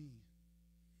part of me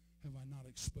have I not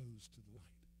exposed to the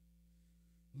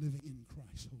light? Living in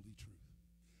Christ's holy truth.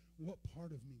 What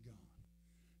part of me, God,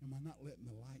 am I not letting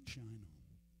the light shine on?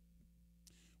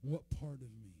 What part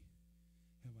of me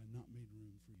have I not made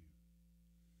room for you?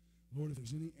 Lord, if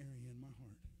there's any area in my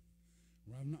heart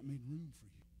where I've not made room for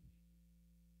you,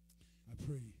 I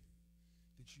pray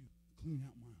that you clean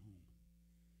out my home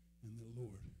and that,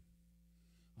 Lord,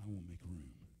 I will make room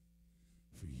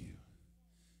for you.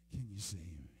 Can you say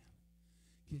amen?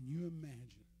 Can you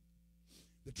imagine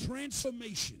the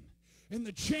transformation and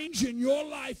the change in your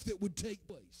life that would take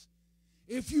place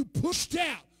if you pushed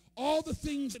out all the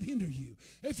things that hinder you,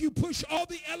 if you push all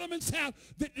the elements out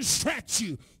that distract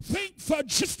you? Think for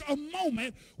just a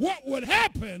moment what would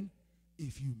happen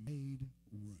if you made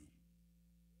room.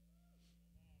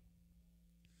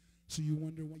 So you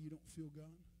wonder why you don't feel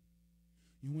God?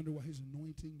 You wonder why his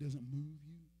anointing doesn't move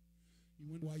you? You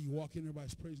wonder why you walk in there,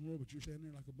 everybody's praising the Lord, but you're standing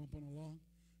there like a bump on a log?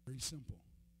 Very simple.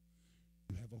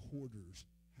 You have a hoarder's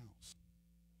house.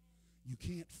 You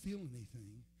can't feel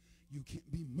anything. You can't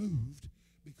be moved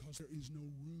because there is no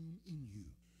room in you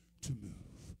to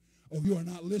move. Oh, you are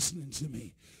not listening to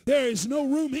me. There is no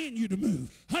room in you to move.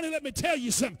 Honey, let me tell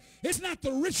you something. It's not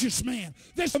the richest man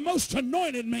that's the most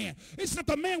anointed man. It's not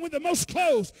the man with the most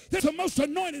clothes that's the most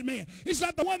anointed man. It's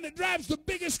not the one that drives the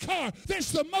biggest car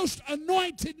that's the most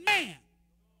anointed man.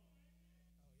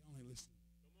 Oh, y'all ain't listening.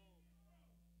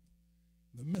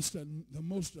 The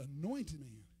most anointed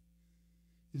man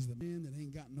is the man that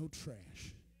ain't got no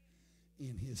trash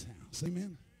in his house.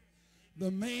 Amen? The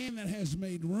man that has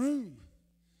made room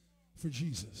for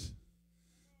Jesus.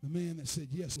 The man that said,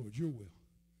 yes, Lord, your will,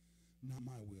 not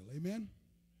my will. Amen?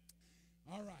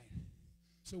 All right.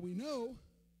 So we know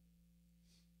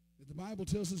that the Bible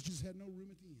tells us Jesus had no room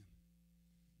at the end.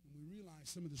 And we realize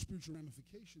some of the spiritual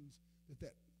ramifications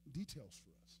that details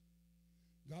for us.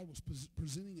 God was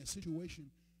presenting a situation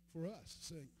for us,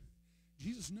 saying,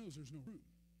 Jesus knows there's no room.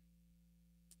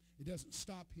 It doesn't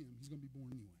stop him. He's going to be born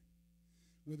anyway.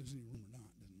 Whether there's any room or not,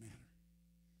 doesn't matter.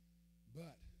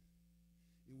 But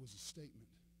it was a statement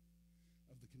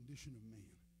of the condition of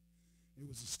man. It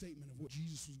was a statement of what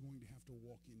Jesus was going to have to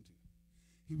walk into.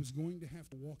 He was going to have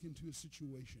to walk into a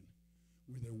situation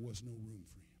where there was no room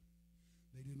for him.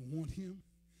 They didn't want him.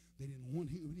 They didn't want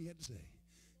what he had to say.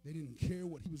 They didn't care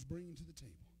what he was bringing to the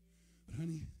table. But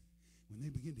honey, when they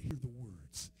began to hear the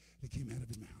words that came out of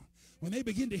his mouth, when they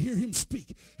begin to hear him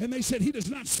speak, and they said he does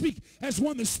not speak as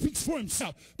one that speaks for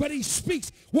himself, but he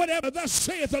speaks whatever thus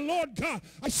saith the Lord God,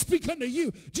 I speak unto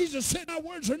you. Jesus said, my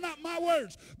words are not my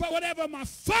words, but whatever my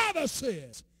Father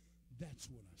says, that's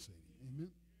what I say.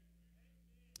 Amen?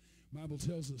 The Bible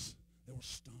tells us they were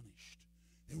astonished.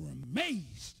 They were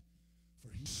amazed,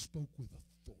 for he spoke with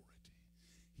authority.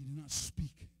 He did not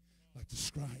speak like the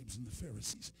scribes and the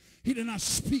Pharisees. He did not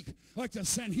speak like the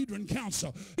Sanhedrin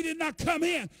council. He did not come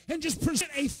in and just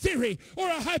present a theory or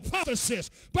a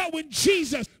hypothesis. But when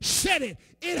Jesus said it,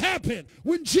 it happened.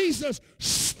 When Jesus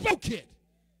spoke it,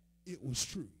 it was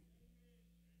true.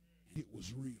 It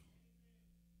was real.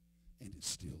 And it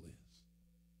still is.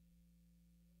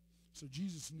 So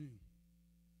Jesus knew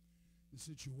the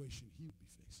situation he would be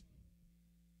facing.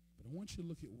 But I want you to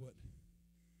look at what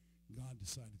God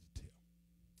decided to tell.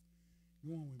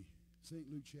 Go on with me. St.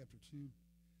 Luke chapter 2.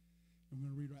 I'm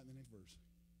going to read right in the next verse.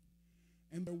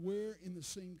 And there were in the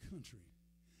same country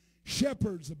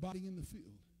shepherds abiding in the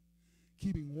field,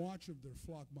 keeping watch of their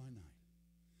flock by night.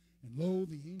 And lo,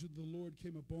 the angel of the Lord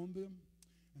came upon them,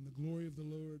 and the glory of the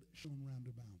Lord shone round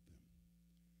about them.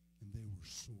 And they were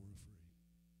sore afraid.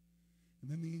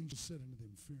 And then the angel said unto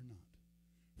them, fear not.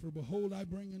 For behold, I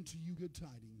bring unto you good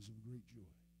tidings of great joy,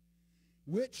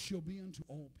 which shall be unto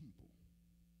all people.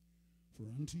 For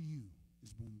unto you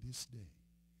is born this day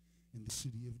in the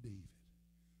city of David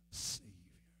a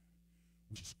Savior,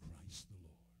 which is Christ the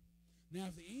Lord. Now,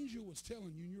 if the angel was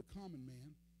telling you, and you're a common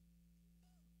man,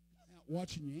 out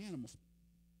watching your animals,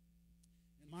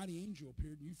 and a mighty angel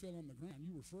appeared and you fell on the ground,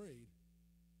 you were afraid.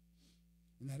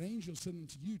 And that angel said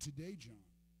unto you, today, John,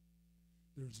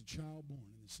 there is a child born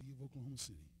in the city of Oklahoma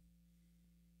City.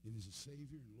 It is a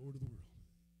Savior and Lord of the world.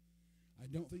 I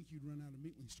don't think you'd run out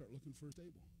immediately and start looking for a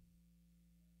stable.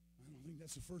 I don't think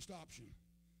that's the first option.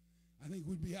 I think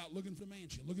we'd be out looking for the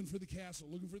mansion, looking for the castle,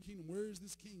 looking for the kingdom. Where is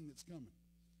this king that's coming?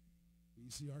 But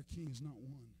you see, our king is not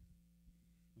one of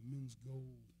men's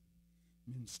gold,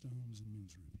 men's stones, and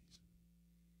men's rubies.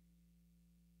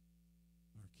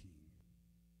 Our king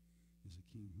is a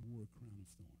king who wore a crown of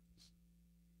thorns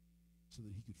so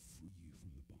that he could free you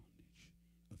from the bondage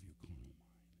of your carnal mind,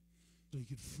 so he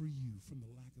could free you from the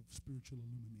lack of spiritual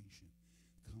illumination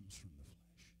that comes from the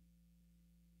flesh.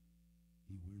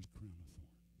 He wears a crown of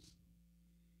thorns.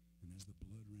 And as the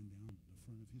blood ran down the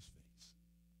front of his face,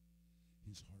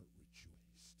 his heart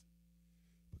rejoiced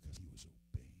because he was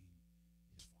obeying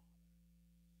his Father.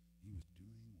 He was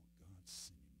doing what God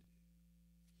sent him to do.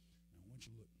 Now I want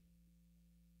you to look.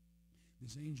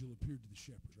 This angel appeared to the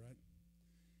shepherds, right?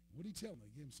 What did he tell them?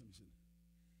 He gave them something. He said,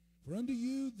 for unto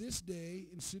you this day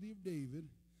in the city of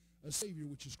David a Savior,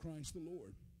 which is Christ the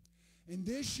Lord. And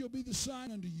this shall be the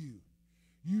sign unto you.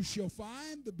 You shall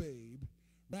find the babe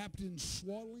wrapped in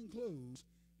swaddling clothes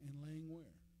and laying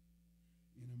where?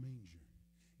 In a manger.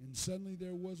 And suddenly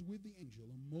there was with the angel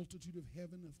a multitude of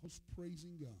heaven of hosts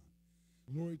praising God.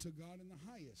 Glory to God in the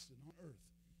highest, and on earth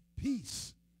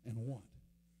peace and what?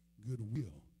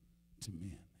 Goodwill to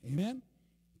men. Amen?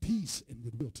 Peace and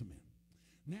goodwill to men.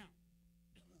 Now,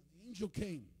 the angel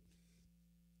came.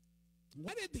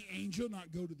 Why did the angel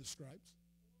not go to the scribes?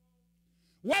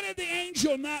 Why did the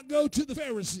angel not go to the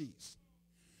Pharisees?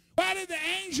 Why did the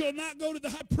angel not go to the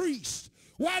high priest?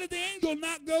 Why did the angel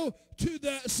not go to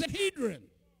the Sanhedrin?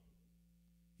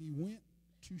 He went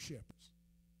to shepherds,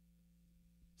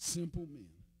 simple men,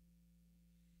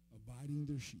 guiding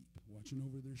their sheep, watching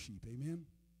over their sheep. Amen?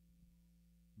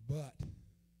 But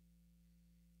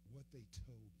what they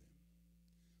told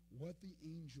them, what the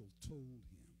angel told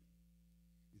him,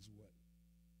 is what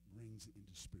brings it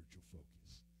into spiritual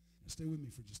focus. Now stay with me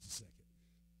for just a second.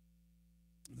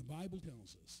 The Bible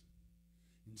tells us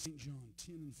in St. John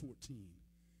 10 and 14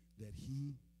 that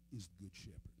he is the good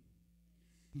shepherd.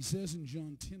 He says in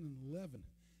John 10 and 11,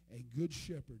 a good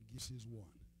shepherd gives his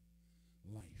what?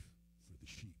 Life for the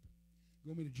sheep.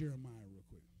 Go me to Jeremiah real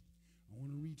quick. I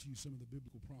want to read to you some of the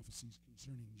biblical prophecies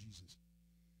concerning Jesus,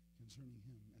 concerning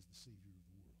him as the Savior of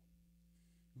the world.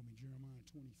 Go me Jeremiah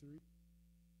 23.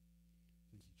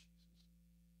 Thank you, Jesus.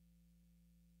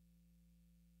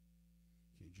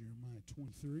 Okay, Jeremiah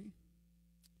 23.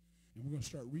 And we're going to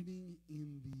start reading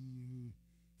in the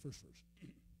first verse.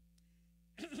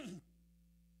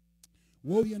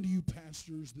 Woe be unto you,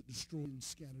 pastors, that destroy and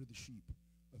scatter the sheep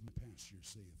of my pasture,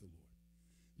 saith the Lord.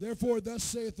 Therefore, thus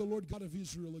saith the Lord God of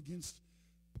Israel against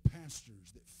the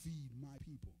pastors that feed my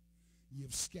people. Ye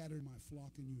have scattered my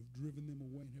flock, and you have driven them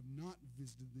away, and have not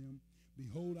visited them.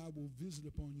 Behold, I will visit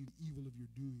upon you the evil of your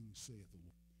doings, saith the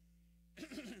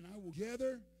Lord. And I will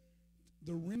gather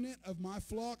the remnant of my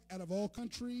flock out of all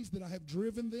countries that I have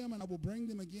driven them, and I will bring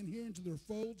them again here into their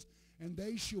folds, and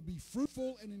they shall be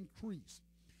fruitful and increase.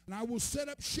 And I will set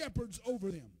up shepherds over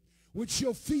them, which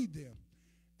shall feed them,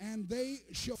 and they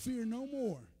shall fear no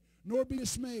more, nor be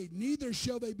dismayed, neither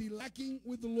shall they be lacking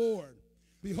with the Lord.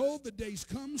 Behold, the days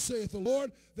come, saith the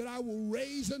Lord, that I will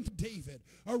raise unto David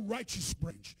a righteous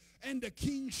branch, and a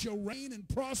king shall reign and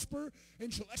prosper,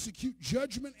 and shall execute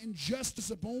judgment and justice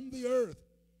upon the earth.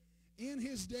 In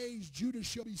his days Judah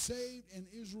shall be saved, and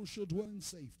Israel shall dwell in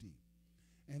safety.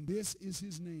 And this is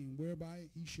his name, whereby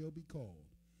he shall be called,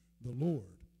 the Lord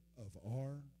of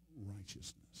our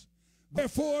righteousness.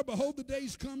 Therefore, behold, the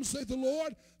days come, saith the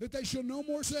Lord, that they shall no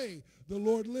more say, the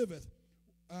Lord liveth,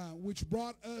 which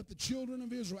brought up the children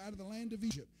of Israel out of the land of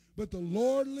Egypt. But the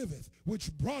Lord liveth, which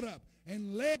brought up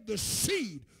and led the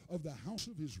seed of the house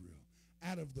of Israel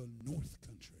out of the north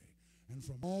country, and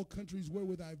from all countries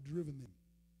wherewith I have driven them,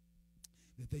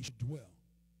 that they should dwell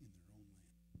in their own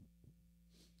land.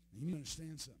 Now, you need to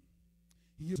understand something.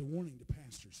 He gives a warning to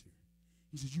pastors here.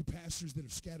 He says, you pastors that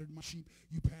have scattered my sheep,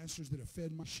 you pastors that have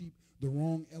fed my sheep the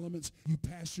wrong elements, you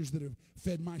pastors that have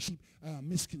fed my sheep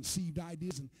misconceived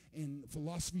ideas and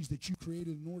philosophies that you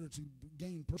created in order to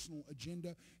gain personal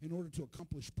agenda, in order to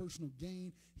accomplish personal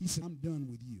gain. He said, I'm done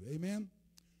with you. Amen?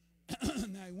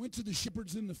 Now, he went to the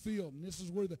shepherds in the field, and this is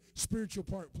where the spiritual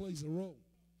part plays a role.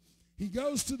 He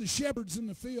goes to the shepherds in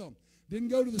the field. Didn't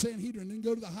go to the Sanhedrin, didn't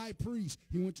go to the high priest.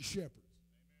 He went to shepherds.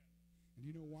 And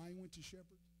you know why he went to shepherds?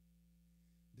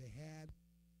 They had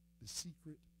the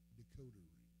secret decoder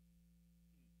ring.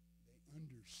 They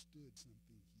understood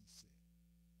something he said. Oh,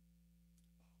 God, y'all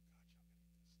got this.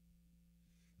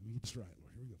 Let me get this right,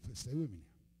 Lord. Here we go. Please stay with me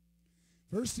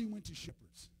now. First, he went to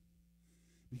shepherds,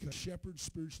 because shepherds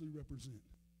spiritually represent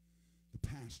the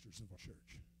pastors of our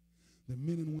church, the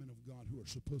men and women of God who are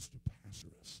supposed to pastor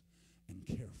us and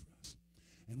care for us.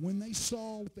 And when they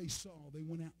saw what they saw, they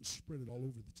went out and spread it all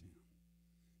over the town.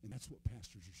 And that's what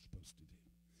pastors are supposed to do.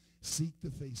 Seek the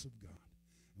face of God.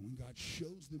 And when God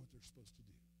shows them what they're supposed to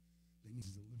do, they need to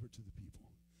deliver it to the people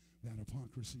without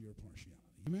hypocrisy or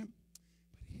partiality. Amen?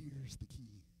 But here's the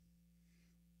key.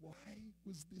 Why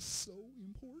was this so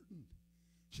important?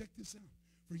 Check this out.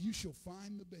 For you shall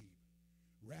find the babe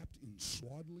wrapped in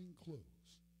swaddling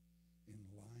clothes and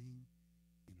lying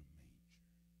in a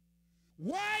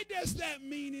manger. Why does that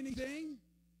mean anything?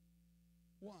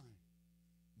 Why?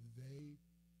 They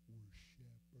were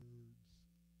shepherds.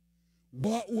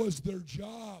 What was their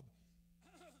job?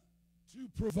 To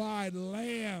provide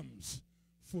lambs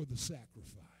for the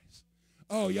sacrifice.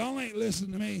 Oh, y'all ain't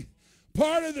listening to me.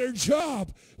 Part of their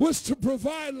job was to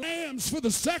provide lambs for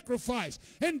the sacrifice.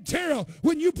 And Terrell,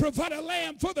 when you provide a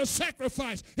lamb for the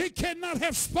sacrifice, it cannot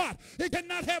have spot. It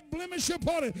cannot have blemish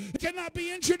upon it. It cannot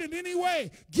be injured in any way.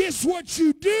 Guess what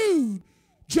you do,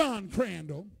 John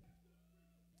Crandall?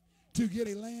 To get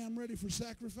a lamb ready for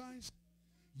sacrifice,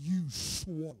 you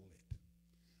swaddle it.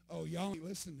 Oh, y'all ain't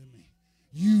listening to me.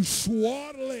 You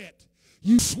swaddle it.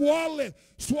 You swaddle it.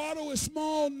 Swaddle with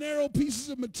small, narrow pieces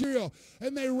of material.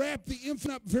 And they wrap the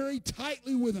infant up very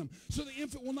tightly with them, so the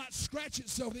infant will not scratch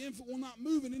itself. The infant will not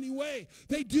move in any way.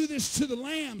 They do this to the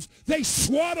lambs. They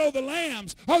swaddle the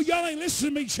lambs. Oh, y'all ain't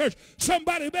listening to me, church.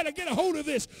 Somebody better get a hold of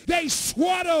this. They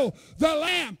swaddle the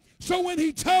lamb. So when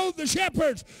he told the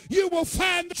shepherds, you will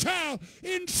find the child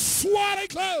in swaddling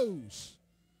clothes,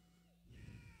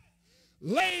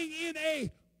 laying in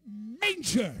a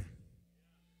manger,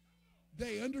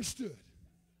 they understood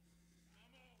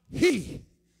He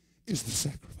is the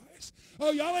sacrifice.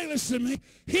 Oh, y'all ain't listening to me.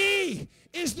 He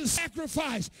is the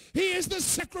sacrifice. He is the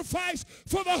sacrifice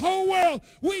for the whole world.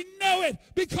 We know it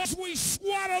because we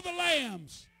swallow the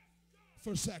lambs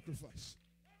for sacrifice.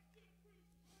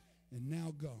 And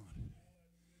now God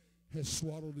has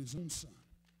swaddled his own son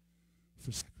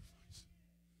for sacrifice.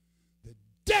 The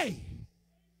day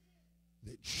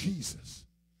that Jesus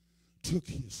took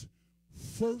his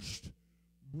first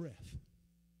breath,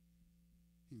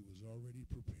 he was already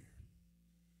prepared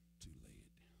to lay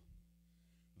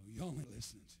it down. Oh, y'all ain't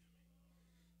listening to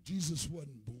me. Jesus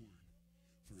wasn't born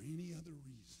for any other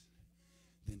reason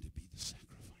than to be the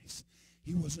sacrifice.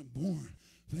 He wasn't born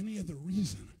for any other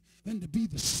reason than to be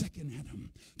the second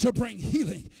Adam, to bring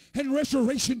healing and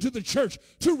restoration to the church,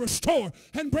 to restore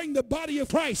and bring the body of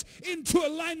Christ into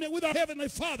alignment with our Heavenly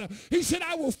Father. He said,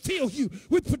 I will fill you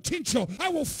with potential. I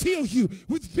will fill you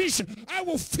with vision. I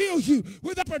will fill you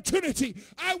with opportunity.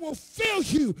 I will fill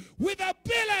you with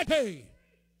ability.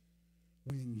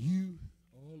 When you,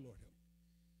 oh Lord,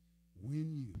 when you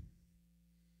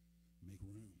make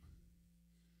room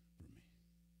for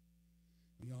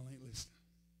me. Y'all ain't listening.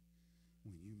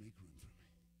 When you make room for me.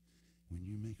 When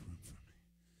you make room for me.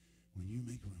 When you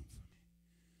make room for me.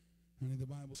 Honey, the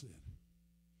Bible said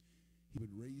he would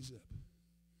raise up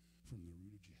from the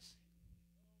root of Jesse.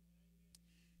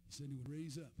 He said he would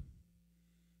raise up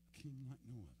a king like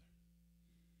no other.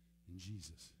 And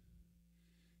Jesus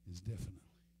is definitely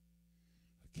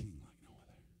a king like no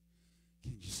other.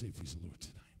 Can't you say praise the Lord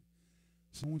tonight?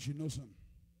 So I want you to know something.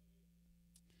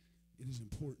 It is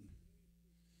important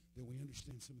that we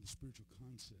understand some of the spiritual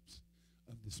concepts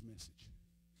of this message.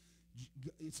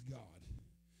 It's God.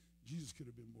 Jesus could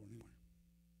have been born anywhere.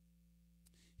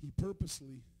 He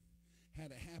purposely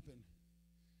had it happen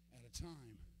at a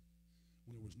time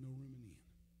when there was no room in the inn.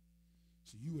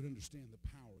 So you would understand the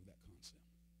power of that concept.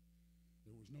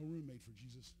 There was no room made for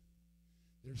Jesus.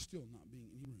 There's still not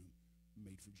being any room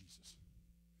made for Jesus.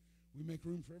 We make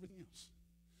room for everything else.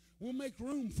 We'll make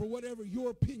room for whatever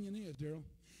your opinion is, Daryl.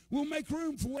 We'll make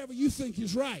room for whatever you think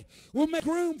is right. We'll make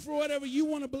room for whatever you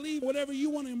want to believe, whatever you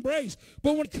want to embrace.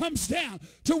 But when it comes down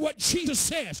to what Jesus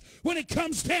says, when it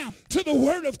comes down to the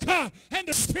Word of God and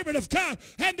the Spirit of God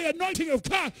and the anointing of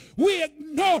God, we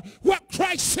ignore what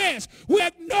Christ says. We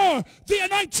ignore the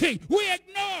anointing. We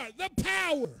ignore the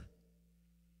power.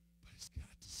 But it's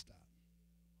got to stop.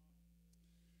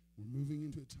 We're moving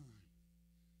into a time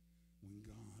when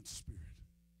God's Spirit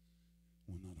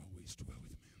will not always dwell with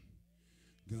men.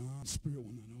 God's Spirit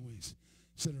will not always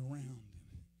sit around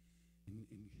and be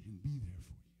there for you.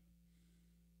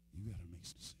 You got to make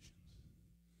some decisions.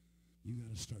 You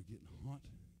got to start getting hot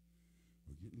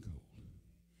or getting cold.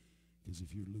 Because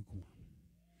if you're lukewarm,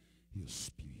 he'll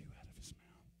spew you out of his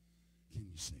mouth. Can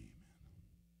you say amen?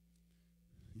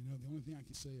 You know, the only thing I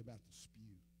can say about the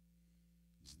spew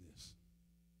is this.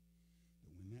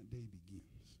 That when that day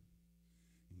begins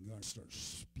and God starts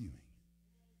spewing,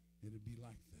 it'll be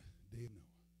like the day of Noah.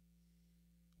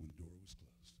 When the door was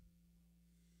closed,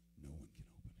 no one can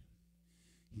open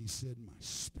it. He said, my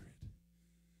spirit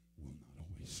will not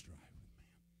always strive with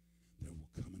man. There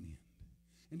will come an end.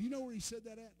 And do you know where he said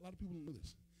that at? A lot of people don't know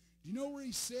this. Do you know where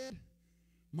he said,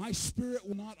 my spirit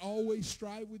will not always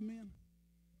strive with men?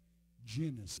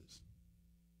 Genesis.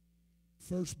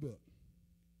 First book.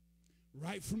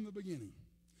 Right from the beginning.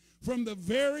 From the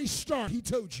very start, he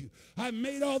told you, I've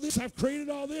made all this, I've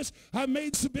created all this, I've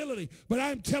made stability. But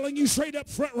I'm telling you straight up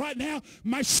front right now,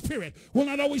 my spirit will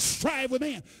not always strive with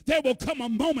man. There will come a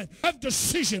moment of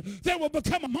decision. There will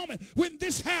become a moment when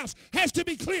this house has to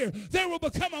be clear. There will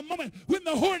become a moment when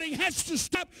the hoarding has to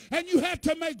stop and you have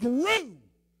to make room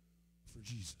for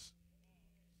Jesus.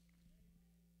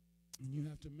 And you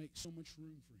have to make so much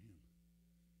room for him.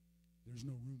 There's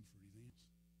no room for anything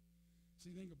else. See,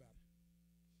 think about it.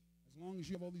 As long as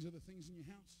you have all these other things in your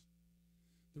house,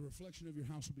 the reflection of your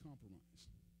house will be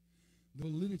compromised. The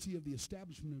validity of the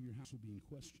establishment of your house will be in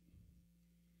question.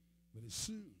 But as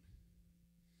soon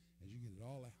as you get it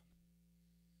all out,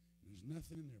 there's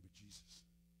nothing in there but Jesus.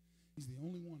 He's the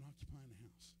only one occupying the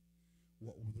house.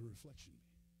 What will the reflection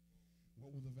be?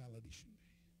 What will the validation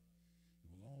be? It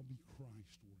will all be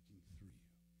Christ working through you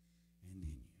and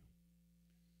in you.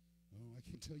 Oh, I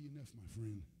can't tell you enough, my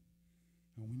friend,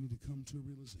 how we need to come to a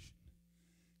realization.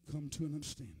 Come to an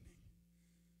understanding.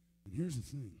 And here's the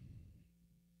thing.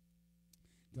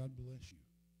 God bless you.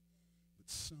 But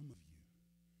some of you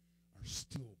are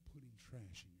still putting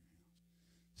trash in your house.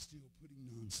 Still putting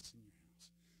nonsense in your house.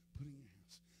 Putting your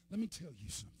house. Let me tell you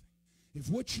something. If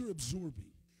what you're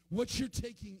absorbing, what you're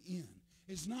taking in,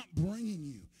 is not bringing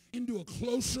you into a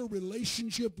closer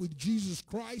relationship with Jesus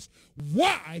Christ,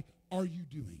 why are you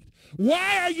doing it?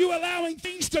 Why are you allowing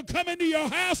things to come into your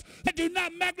house that do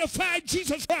not magnify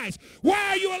Jesus Christ? Why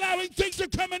are you allowing things to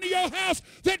come into your house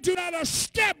that do not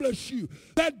establish you?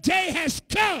 The day has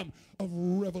come of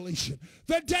revelation.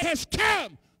 The day has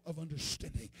come of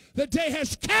understanding. The day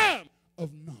has come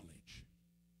of knowledge.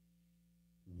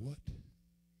 What are you waiting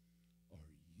for? What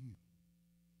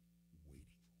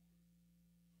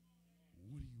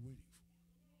are you waiting for?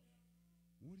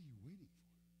 What are you waiting for?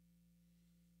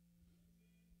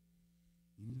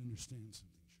 You need to understand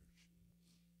something, church.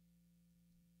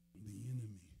 The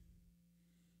enemy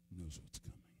knows what's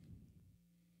coming,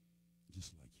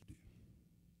 just like you do.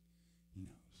 He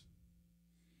knows.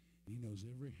 He knows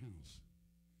every house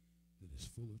that is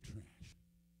full of trash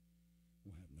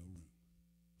will have no room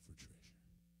for treasure.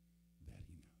 That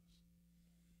he knows.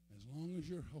 As long as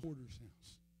you're a hoarder's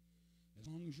house, as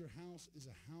long as your house is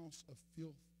a house of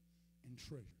filth and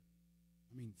treasure,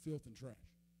 filth and trash,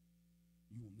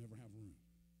 you will never have room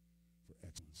for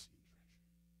excellency and treasure.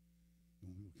 And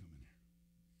we will come in there.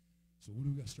 So what do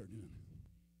we got to start doing?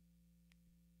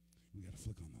 We got to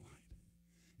flick on the light.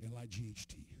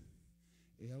 L-I-G-H-T.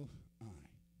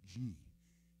 L-I-G-H-T.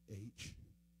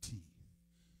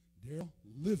 Daryl,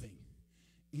 living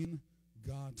in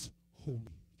God's holy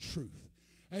truth.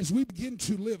 As we begin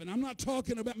to live, and I'm not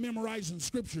talking about memorizing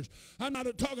scriptures. I'm not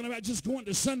talking about just going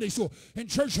to Sunday school and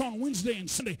church on Wednesday and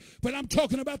Sunday, but I'm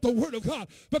talking about the Word of God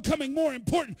becoming more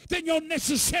important than your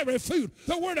necessary food.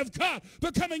 The Word of God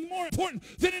becoming more important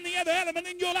than any other element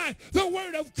in your life. The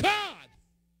Word of God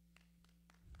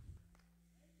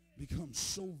becomes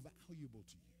so valuable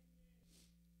to you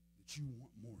that you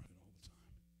want more of it all the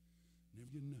time. Never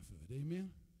get enough of it. Amen?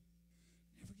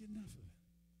 Never get enough of it.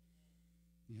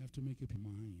 You have to make up your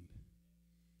mind,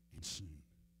 and soon.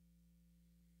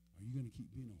 Are you going to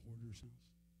keep being a hoarder's house?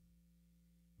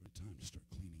 Or is it time to start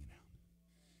cleaning it out?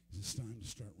 Is it time to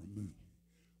start removing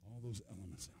all those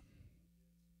elements out?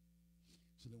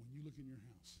 So that when you look in your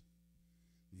house,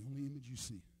 the only image you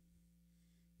see,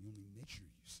 the only nature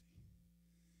you see,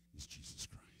 is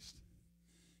Jesus Christ.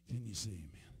 Can you say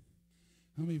amen?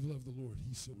 How many of you love the Lord?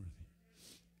 He's so worthy.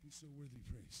 He's so worthy of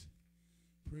praise.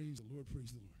 Praise the Lord.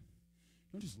 Praise the Lord.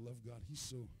 Don't just love God. He's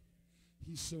so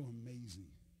amazing.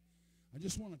 I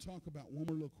just want to talk about one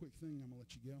more little quick thing. I'm going to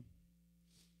let you go.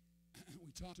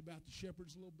 We talked about the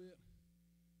shepherds a little bit.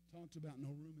 Talked about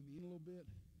no room in the inn a little bit.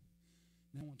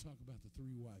 Now I want to talk about the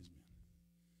three wise men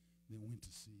that went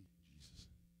to see Jesus.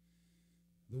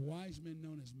 The wise men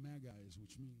known as Magi's,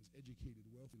 which means educated,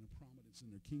 wealthy, and prominence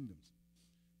in their kingdoms.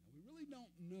 Now, we really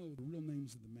don't know the real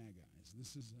names of the Magi's. And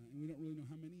we don't really know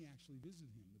how many actually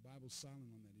visited him. The Bible's silent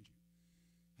on that issue.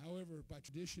 However, by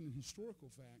tradition and historical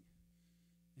fact,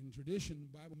 in tradition, the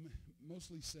Bible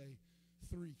mostly say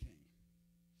 3 came.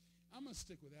 I'm going to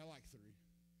stick with that. I like 3.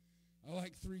 I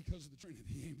like 3 because of the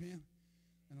Trinity, amen?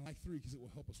 And I like 3 because it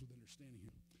will help us with understanding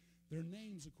here. Their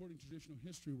names, according to traditional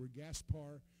history, were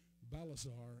Gaspar,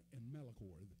 Balthazar, and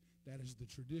Melchior. That is the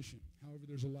tradition. However,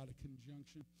 there's a lot of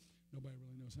conjunction. Nobody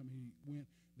really knows how many went.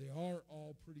 They are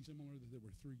all pretty similar that there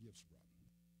were 3 gifts brought.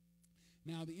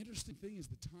 Now, the interesting thing is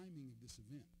the timing of this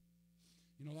event.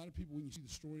 You know, a lot of people, when you see the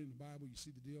story in the Bible, you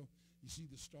see the deal, you see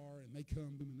the star, and they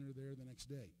come, boom, and they're there the next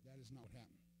day. That is not what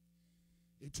happened.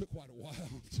 It took quite a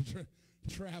while to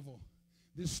travel.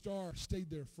 This star stayed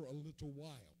there for a little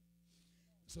while.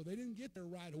 So they didn't get there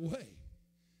right away.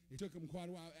 It took them quite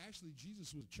a while. Actually,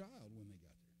 Jesus was a child when they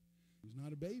got there. He was not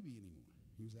a baby anymore.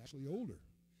 He was actually older.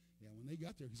 Yeah, when they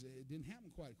got there, because it didn't happen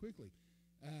quite quickly.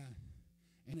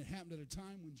 And it happened at a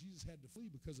time when Jesus had to flee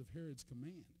because of Herod's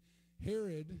command.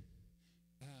 Herod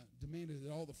demanded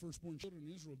that all the firstborn children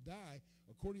in Israel die.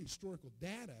 According to historical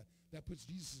data, that puts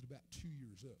Jesus at about 2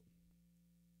 years old.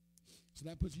 So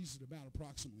that puts Jesus at about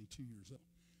approximately 2 years old.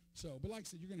 So, but like I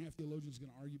said, you're going to have theologians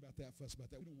going to argue about that, fuss about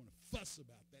that. We don't want to fuss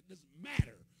about that. It doesn't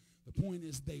matter. The point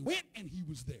is they went and he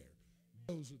was there.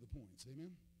 Those are the points.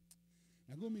 Amen?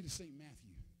 Now go with me to St.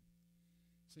 Matthew.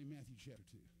 St. Matthew chapter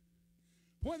 2.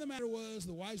 Point of the matter was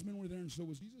the wise men were there and so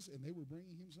was Jesus, and they were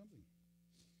bringing him something.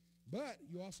 But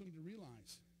you also need to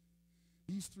realize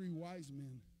these 3 wise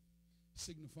men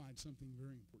signified something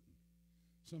very important,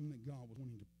 something that God was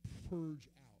wanting to purge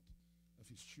out of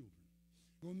his children.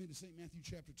 Go with me to St. Matthew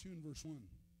chapter 2 and verse 1.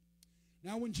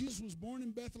 Now when Jesus was born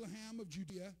in Bethlehem of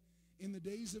Judea in the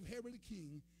days of Herod the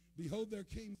king, behold, there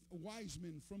came wise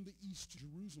men from the east to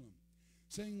Jerusalem,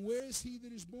 saying, Where is he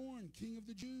that is born, King of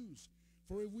the Jews?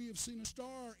 For we have seen a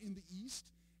star in the east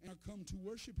and are come to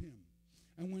worship him.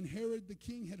 And when Herod the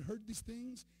king had heard these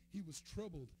things, he was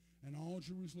troubled, and all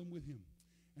Jerusalem with him.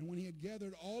 And when he had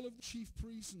gathered all of the chief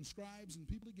priests and scribes and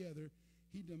people together,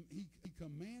 he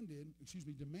demanded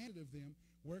of them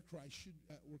where Christ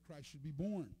should be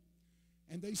born.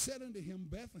 And they said unto him,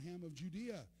 Bethlehem of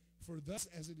Judea, for thus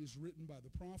as it is written by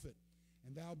the prophet,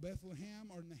 and thou,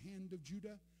 Bethlehem, art in the hand of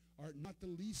Judah, art not the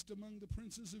least among the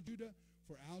princes of Judah,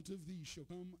 for out of thee shall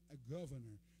come a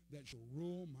governor that shall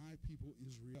rule my people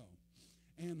Israel.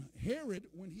 And Herod,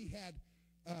 when he had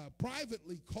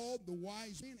privately called the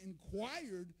wise men,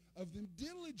 inquired of them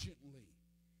diligently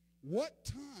what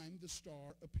time the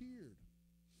star appeared.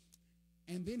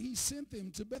 And then he sent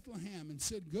them to Bethlehem and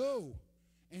said, Go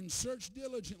and search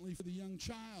diligently for the young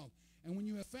child. And when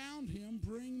you have found him,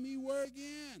 bring me word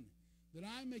again, that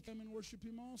I may come and worship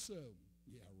him also.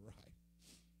 Yeah, right.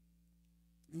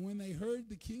 And when they heard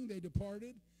the king, they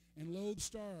departed, and lo, the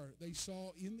star they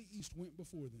saw in the east went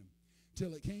before them,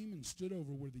 till it came and stood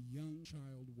over where the young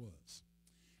child was.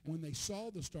 And when they saw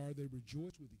the star, they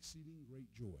rejoiced with exceeding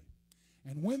great joy.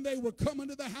 And when they were come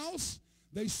into the house,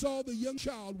 they saw the young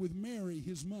child with Mary,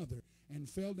 his mother, and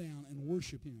fell down and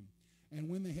worshipped him. And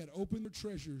when they had opened their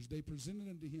treasures, they presented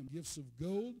unto him gifts of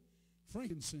gold,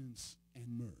 frankincense, and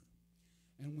myrrh.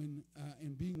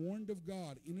 And being warned of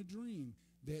God in a dream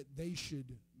that they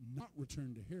should not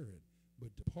return to Herod,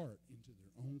 but depart into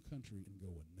their own country and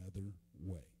go another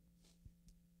way.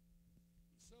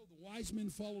 So the wise men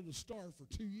followed a star for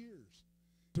 2 years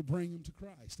to bring them to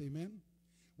Christ. Amen?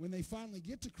 When they finally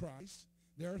get to Christ,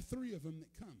 there are 3 of them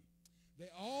that come. They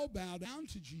all bow down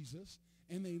to Jesus,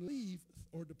 and they leave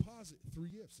or deposit 3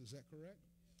 gifts. Is that correct?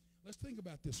 Let's think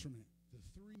about this for a minute.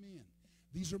 The 3 men.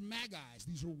 These are magi's.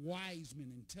 These are wise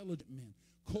men, intelligent men,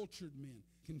 cultured men,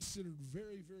 considered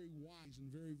very, very wise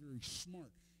and very, very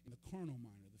smart in the carnal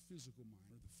mind or the physical mind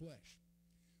or the flesh.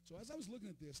 So as I was looking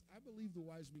at this, I believe the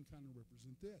wise men kind of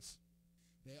represent this.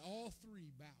 They all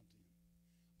 3 bowed to him.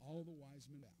 All the wise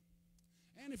men bowed.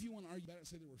 And if you want to argue about it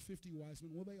and say there were 50 wise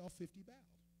men, well, they all 50 bowed.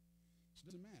 So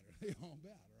it doesn't matter. They all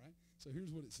bowed, all right? So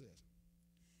here's what it says.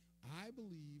 I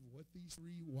believe what these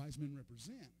 3 wise men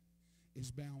represent is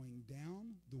bowing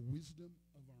down the wisdom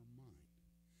of our mind,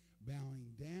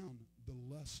 bowing down the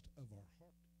lust of our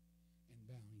heart, and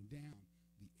bowing down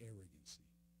the arrogancy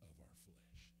of our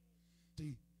flesh.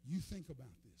 See, you think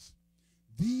about this.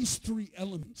 These 3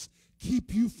 elements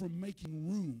keep you from making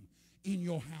room in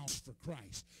your house for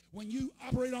Christ. When you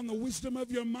operate on the wisdom of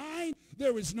your mind,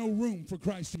 there is no room for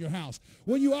Christ in your house.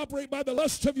 When you operate by the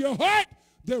lust of your heart,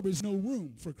 there is no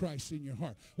room for Christ in your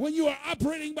heart. When you are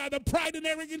operating by the pride and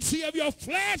arrogancy of your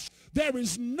flesh, there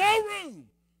is no room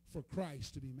for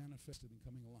Christ to be manifested and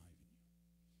coming alive in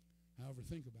you. However,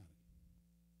 think about it.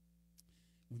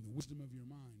 When the wisdom of your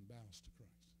mind bows to Christ,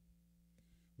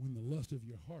 when the lust of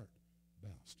your heart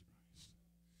bows to Christ,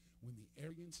 when the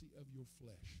arrogancy of your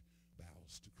flesh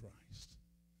bows to Christ,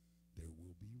 there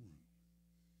will be room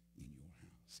in your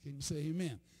house. Can you say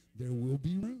amen? There will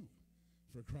be room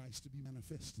for Christ to be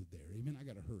manifested there. Amen. I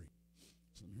got to hurry.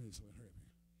 So I'm here, so I hurry up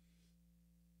here.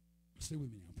 Stay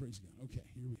with me now. Praise God. Okay,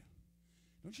 here we go.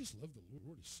 Don't you just love the Lord? The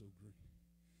Lord is so great.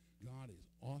 God is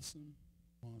awesome,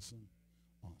 awesome,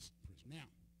 awesome. Praise. Now,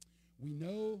 we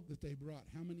know that they brought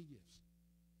how many gifts?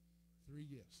 3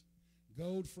 gifts.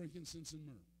 Gold, frankincense, and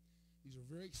myrrh. These are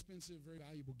very expensive, very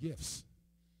valuable gifts.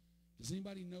 Does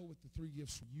anybody know what the 3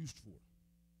 gifts were used for?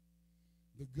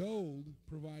 The gold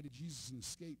provided Jesus an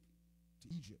escape to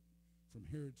Egypt from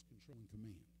Herod's control and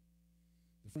command.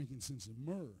 The frankincense and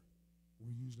myrrh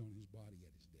were used on his body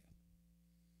at his death.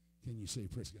 Can you say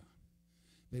praise God?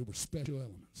 They were special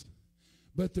elements.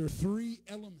 But there are 3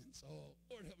 elements. Oh,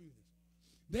 Lord help me with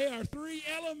this. They are 3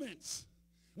 elements.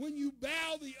 When you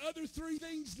bow the other 3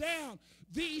 things down,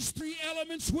 these 3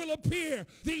 elements will appear.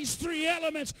 These 3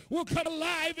 elements will come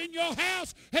alive in your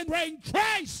house and bring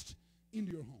Christ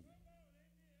into your home.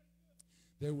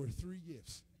 There were 3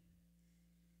 gifts.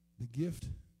 The gift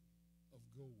of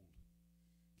gold.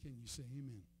 Can you say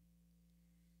amen?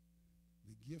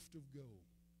 The gift of gold.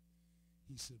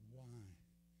 He said, why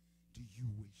do you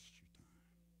waste your time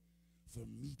for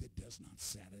meat that does not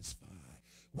satisfy?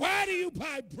 Why do you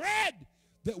buy bread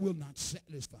that will not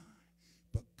satisfy?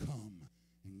 But come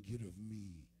and get of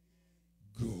me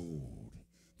gold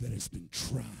that has been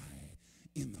tried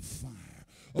in the fire.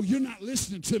 Oh, you're not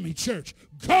listening to me, church.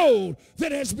 Gold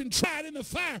that has been tried in the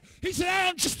fire. He said, I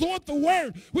don't just want the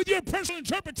word with your personal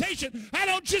interpretation. I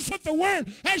don't just want the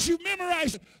word as you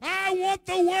memorize it. I want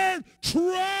the word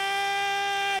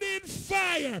tried in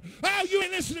fire. Oh, you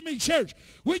ain't listening to me, church.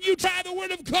 When you try the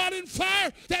word of God in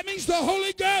fire, that means the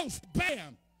Holy Ghost,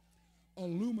 bam,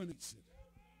 illuminates it,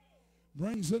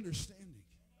 brings understanding,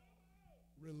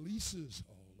 releases,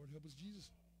 oh, Lord help us, Jesus.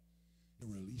 It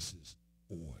releases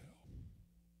oil.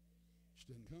 Which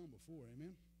didn't come before,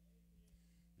 amen?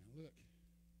 Now look.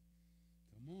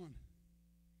 Come on.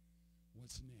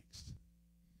 What's next?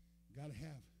 Got to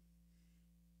have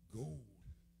gold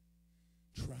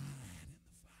tried in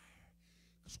the fire.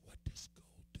 Because what does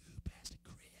gold do, Pastor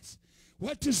Chris?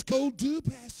 What does gold do,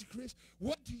 Pastor Chris?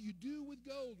 What do you do with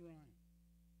gold, Ryan?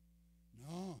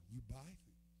 No, you buy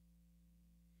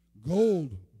things.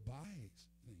 Gold buys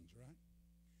things, right?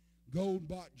 Gold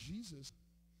bought Jesus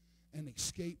an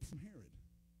escape from Herod.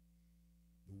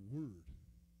 The Word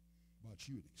bought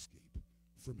you an escape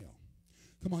from hell.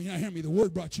 Come on, you not hear me? The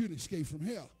Word brought you an escape from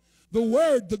hell. The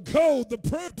Word, the gold, the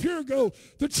pure gold,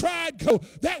 the tried gold,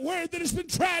 that Word that has been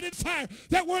tried in fire,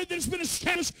 that Word that has been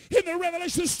established in the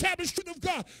revelation, established of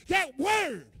God, that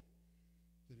Word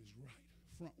that is right,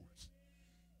 frontwards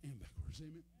and backwards.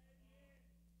 Amen?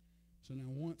 So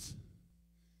now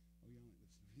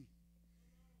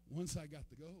once I got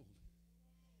the gold,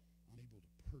 I'm able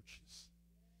to purchase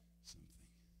something.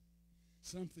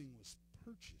 Something was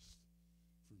purchased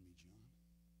for me, John.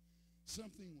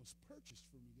 Something was purchased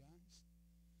for me, guys.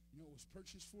 You know what was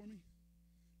purchased for me?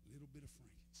 A little bit of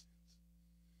frankincense.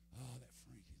 Ah, that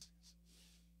frankincense.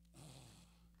 Ah,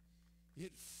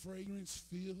 it fragrance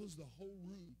fills the whole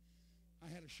room. I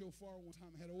had a shofar one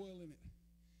time. It had oil in it.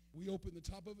 We opened the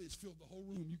top of it. It's filled the whole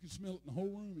room. You can smell it in the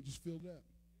whole room. It just filled up.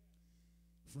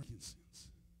 Frankincense.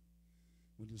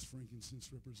 What does frankincense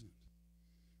represent?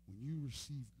 When you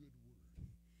receive good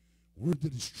word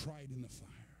that is tried in the fire,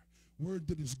 word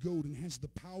that is gold and has the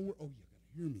power, oh, you got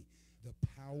to hear me, the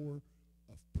power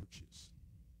of purchase.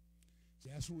 See,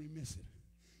 that's where we miss it.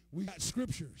 We got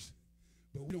scriptures,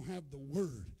 but we don't have the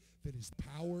word that is the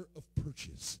power of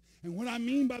purchase. And what I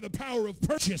mean by the power of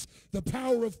purchase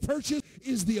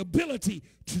is the ability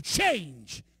to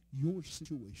change your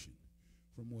situation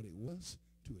from what it was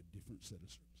to a different set of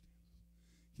circumstances.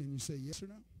 Can you say yes or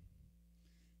no?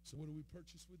 So what do we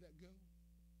purchase with that gold?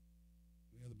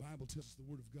 Yeah, the Bible tells us the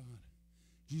Word of God.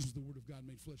 Jesus, the Word of God,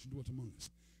 made flesh and dwelt among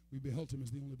us. We beheld him as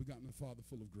the only begotten of the Father,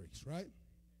 full of grace, right?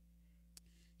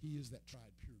 He is that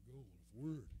tried pure gold of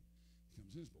Word that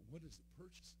comes in us. But what does it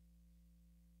purchase?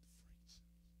 The frankincense.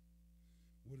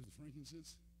 What is the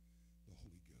frankincense? The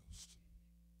Holy Ghost.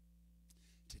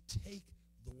 To take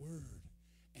the Word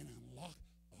and unlock,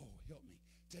 oh, help me.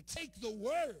 To take the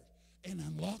Word and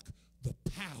unlock the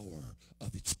power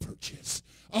of its purchase.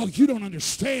 Oh, you don't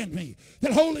understand me.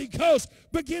 The Holy Ghost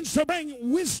begins to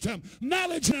bring wisdom,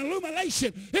 knowledge, and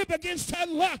illumination. It begins to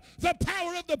unlock the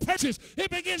power of the purchase. It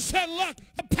begins to unlock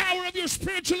the power of your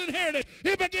spiritual inheritance.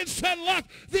 It begins to unlock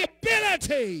the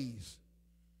abilities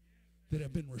that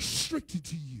have been restricted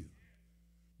to you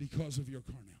because of your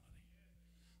carnality.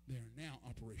 They are now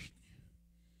operational.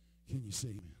 Can you say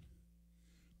amen?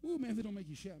 Oh, man, if they don't make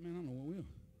you shout, man, I don't know what will.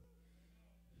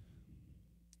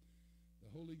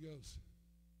 The Holy Ghost.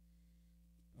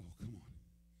 Oh, come on.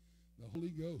 The Holy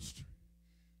Ghost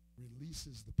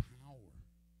releases the power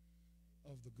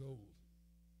of the gold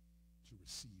to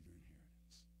receive your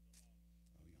inheritance.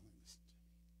 Oh, y'all ain't listening to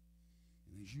me.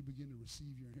 And as you begin to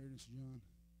receive your inheritance, John,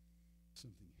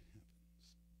 something happens.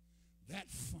 That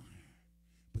fire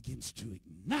begins to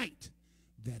ignite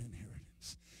that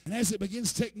inheritance. And as it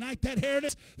begins to ignite that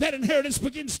inheritance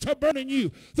begins to burn in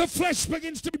you. The flesh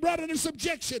begins to be brought into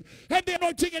subjection. And the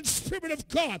anointing and Spirit of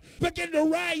God begin to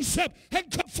rise up and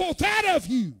come forth out of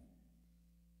you. And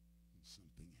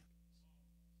something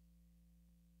happens.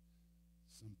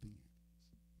 Something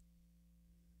happens.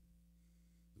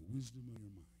 The wisdom of your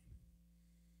mind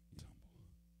is humble.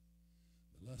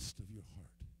 The lust of your heart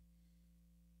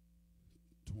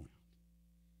torn out.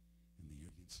 And the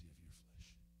arrogancy of your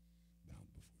flesh bowed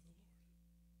before the Lord.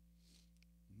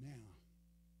 Now,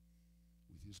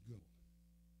 with his gold,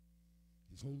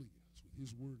 his Holy Ghost, with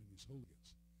his word and his Holy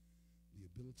Ghost, the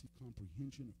ability,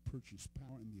 comprehension of purchase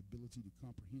power, and the ability to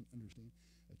comprehend, understand,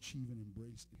 achieve, and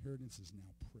embrace inheritance is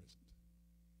now present.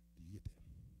 Do you get that?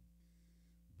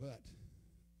 But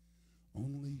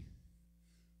only,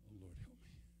 oh Lord help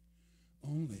me,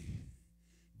 only,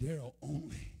 Daryl,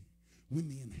 only when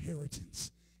the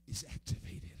inheritance is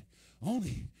activated.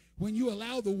 Only when you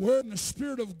allow the Word and the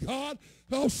Spirit of God,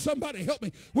 oh, somebody help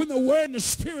me, when the Word and the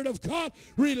Spirit of God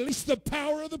release the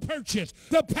power of the purchase,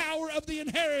 the power of the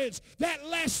inheritance, that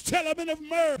last element of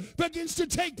myrrh begins to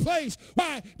take place.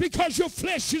 Why? Because your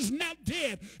flesh is now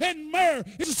dead, and myrrh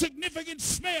is a significant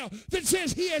smell that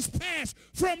says he has passed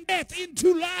from death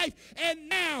into life, and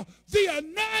now the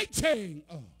anointing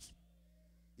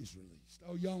is released.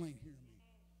 Oh, y'all ain't hearing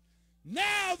me.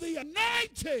 Now the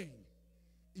anointing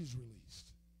is released.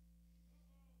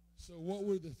 So what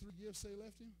were the three gifts they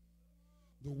left him?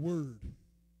 The Word,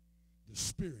 the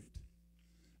Spirit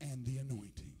and the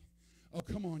anointing. Oh,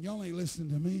 come on. Y'all ain't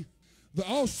listening to me.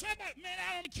 Somebody, man,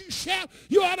 I don't think you shout.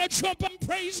 You ought to jump up and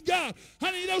praise God.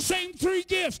 Honey, those same three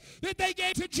gifts that they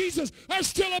gave to Jesus are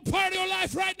still a part of your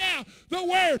life right now. The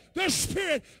Word, the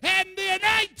Spirit, and the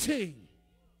anointing.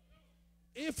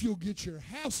 If you'll get your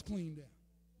house cleaned out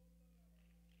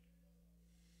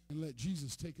and let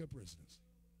Jesus take up residence.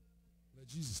 Let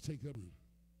Jesus take up room.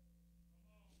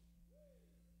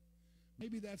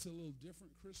 Maybe that's a little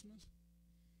different Christmas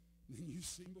than you've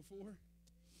seen before.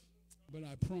 But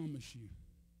I promise you,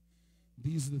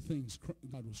 these are the things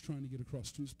God was trying to get across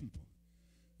to his people.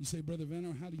 You say, Brother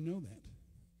Vanover, how do you know that?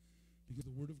 Because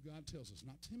the Word of God tells us,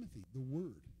 not Timothy, the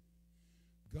Word.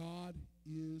 God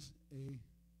is a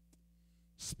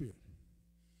Spirit.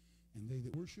 And they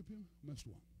that worship him must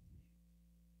what?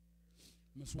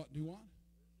 Must what? Do what?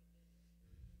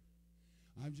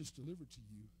 I've just delivered to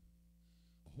you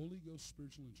a Holy Ghost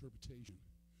spiritual interpretation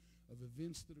of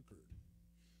events that occurred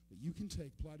that you can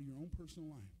take, apply to your own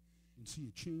personal life, and see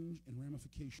a change and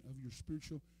ramification of your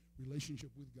spiritual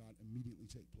relationship with God immediately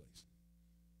take place.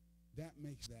 That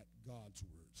makes that God's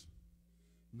words,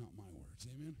 not my words.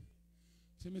 Amen?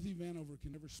 Timothy Vanover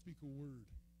can never speak a word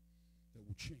that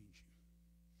will change you.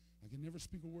 I can never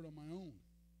speak a word on my own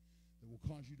that will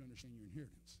cause you to understand your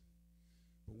inheritance.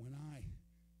 But when I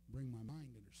bring my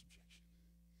mind under subjection,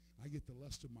 I get the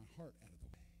lust of my heart out of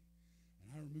the way,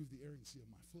 and I remove the arrogancy of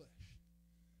my flesh,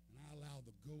 and I allow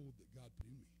the gold that God put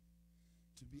in me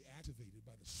to be activated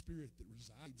by the Spirit that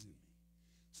resides in me,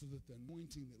 so that the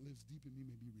anointing that lives deep in me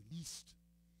may be released,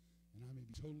 and I may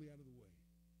be totally out of the way,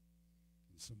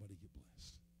 and somebody get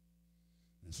blessed.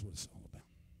 That's what it's all about.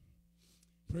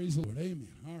 Praise the Lord.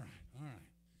 Amen. All right.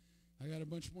 I got a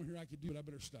bunch more here I could do, but I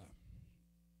better stop.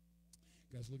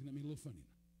 You guys looking at me a little funny.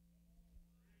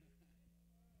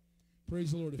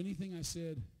 Praise the Lord. If anything I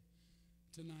said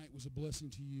tonight was a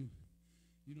blessing to you,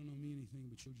 you don't know me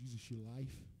anything but show Jesus your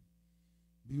life.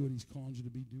 Be what he's called you to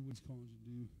be. Do what he's called you to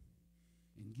do.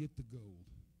 And get the gold,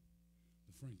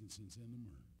 the frankincense, and the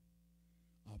myrrh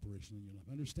operational in your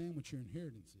life. Understand what your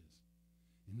inheritance is.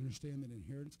 And understand that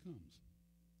inheritance comes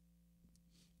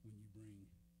when you bring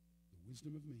the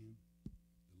wisdom of man,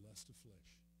 the lust of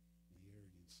flesh, and the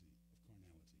arrogancy of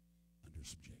carnality under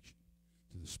subjection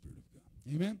to the Spirit of God.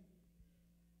 Amen?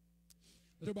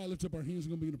 Let's everybody lift up our hands.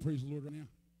 We're going to begin to praise the Lord right now.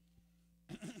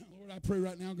 Lord, I pray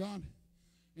right now, God,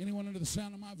 anyone under the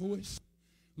sound of my voice,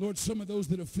 Lord, some of those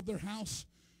that have filled their house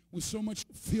with so much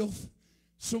filth,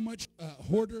 so much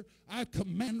hoarder, I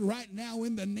command right now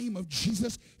in the name of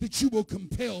Jesus that you will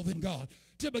compel them, God,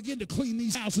 to begin to clean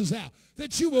these houses out,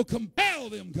 that you will compel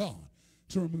them, God,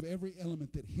 to remove every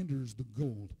element that hinders the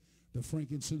gold, the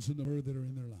frankincense, and the myrrh that are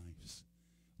in their lives.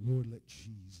 Lord, let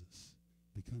Jesus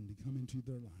begin to come into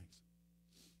their lives.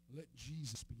 Let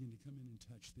Jesus begin to come in and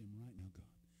touch them right now, God.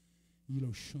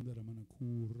 There's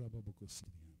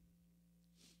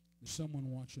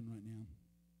someone watching right now.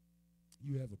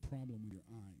 You have a problem with your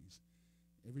eyes.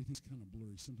 Everything's kind of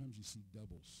blurry. Sometimes you see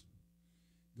doubles.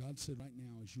 God said right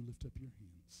now, as you lift up your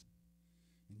hands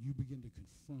and you begin to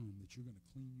confirm that you're going to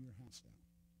clean your house out,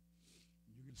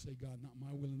 and you're going to say, God, not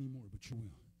my will anymore, but your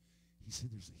will. He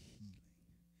said there's a healing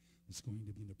that's going to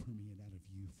begin to permeate out of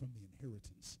you from the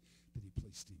inheritance that he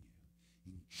placed in you.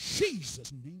 In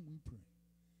Jesus' name we pray.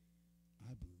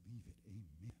 I believe it. Amen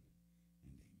and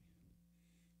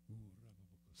amen.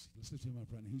 Let's lift him up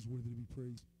right now. He's worthy to be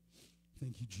praised.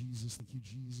 Thank you, Jesus. Thank you,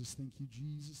 Jesus. Thank you,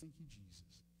 Jesus. Thank you,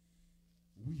 Jesus.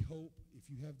 We hope if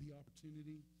you have the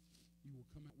opportunity, you will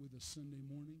come out with us Sunday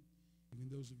morning.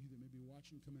 Even those of you that may be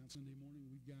watching, come out Sunday morning.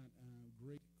 We've got a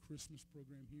great Christmas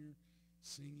program here.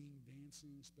 Singing,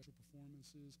 dancing, special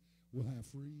performances. We'll have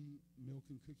free milk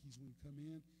and cookies when you come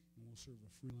in, and we'll serve a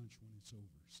free lunch when it's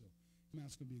over. So come out.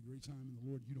 It's going to be a great time in the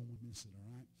Lord. You don't want to miss it,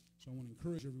 all right? So I want to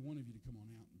encourage every one of you to come on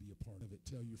out and be a part of it.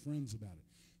 Tell your friends about it.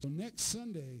 So next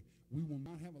Sunday, we will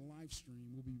not have a live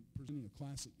stream. We'll be presenting a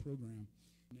classic program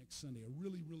next Sunday. A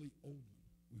really, really old one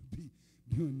we'll be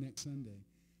doing next Sunday.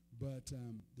 But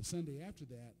the Sunday after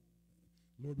that,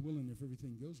 Lord willing, if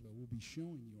everything goes well, we'll be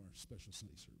showing you our special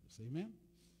Sunday service. Amen?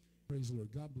 Praise the Lord.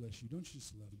 God bless you. Don't you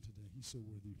just love him today? He's so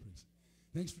worthy of praise.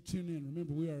 Thanks for tuning in.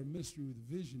 Remember, we are a ministry with a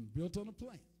vision built on a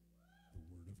plan. The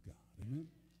Word of God. Amen?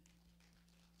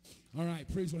 All right.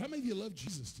 Praise the Lord. How many of you love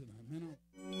Jesus tonight, man?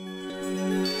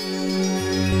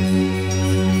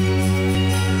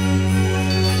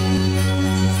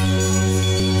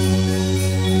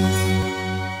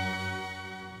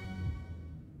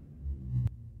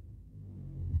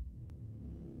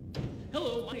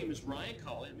 Hello, my name is Ryan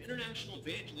Colley. I'm international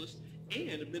evangelist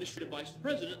and administrative vice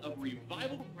president of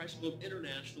Revival for Christ Club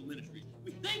International Ministries.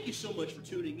 We thank you so much for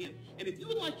tuning in. And if you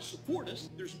would like to support us,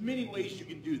 there's many ways you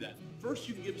can do that. First,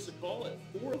 you can give us a call at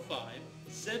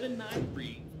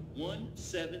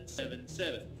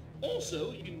 405-793-1777.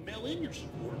 Also, you can mail in your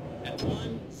support at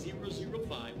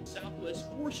 1005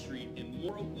 Southwest 4th Street in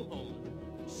Moore, Oklahoma,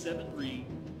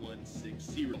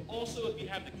 73160. Also, if you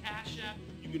have the Cash App,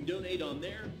 you can donate on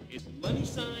there. It's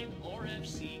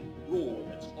 $RFC ROAR.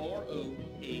 That's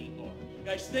ROAR.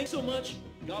 Guys, thanks so much.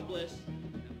 God bless.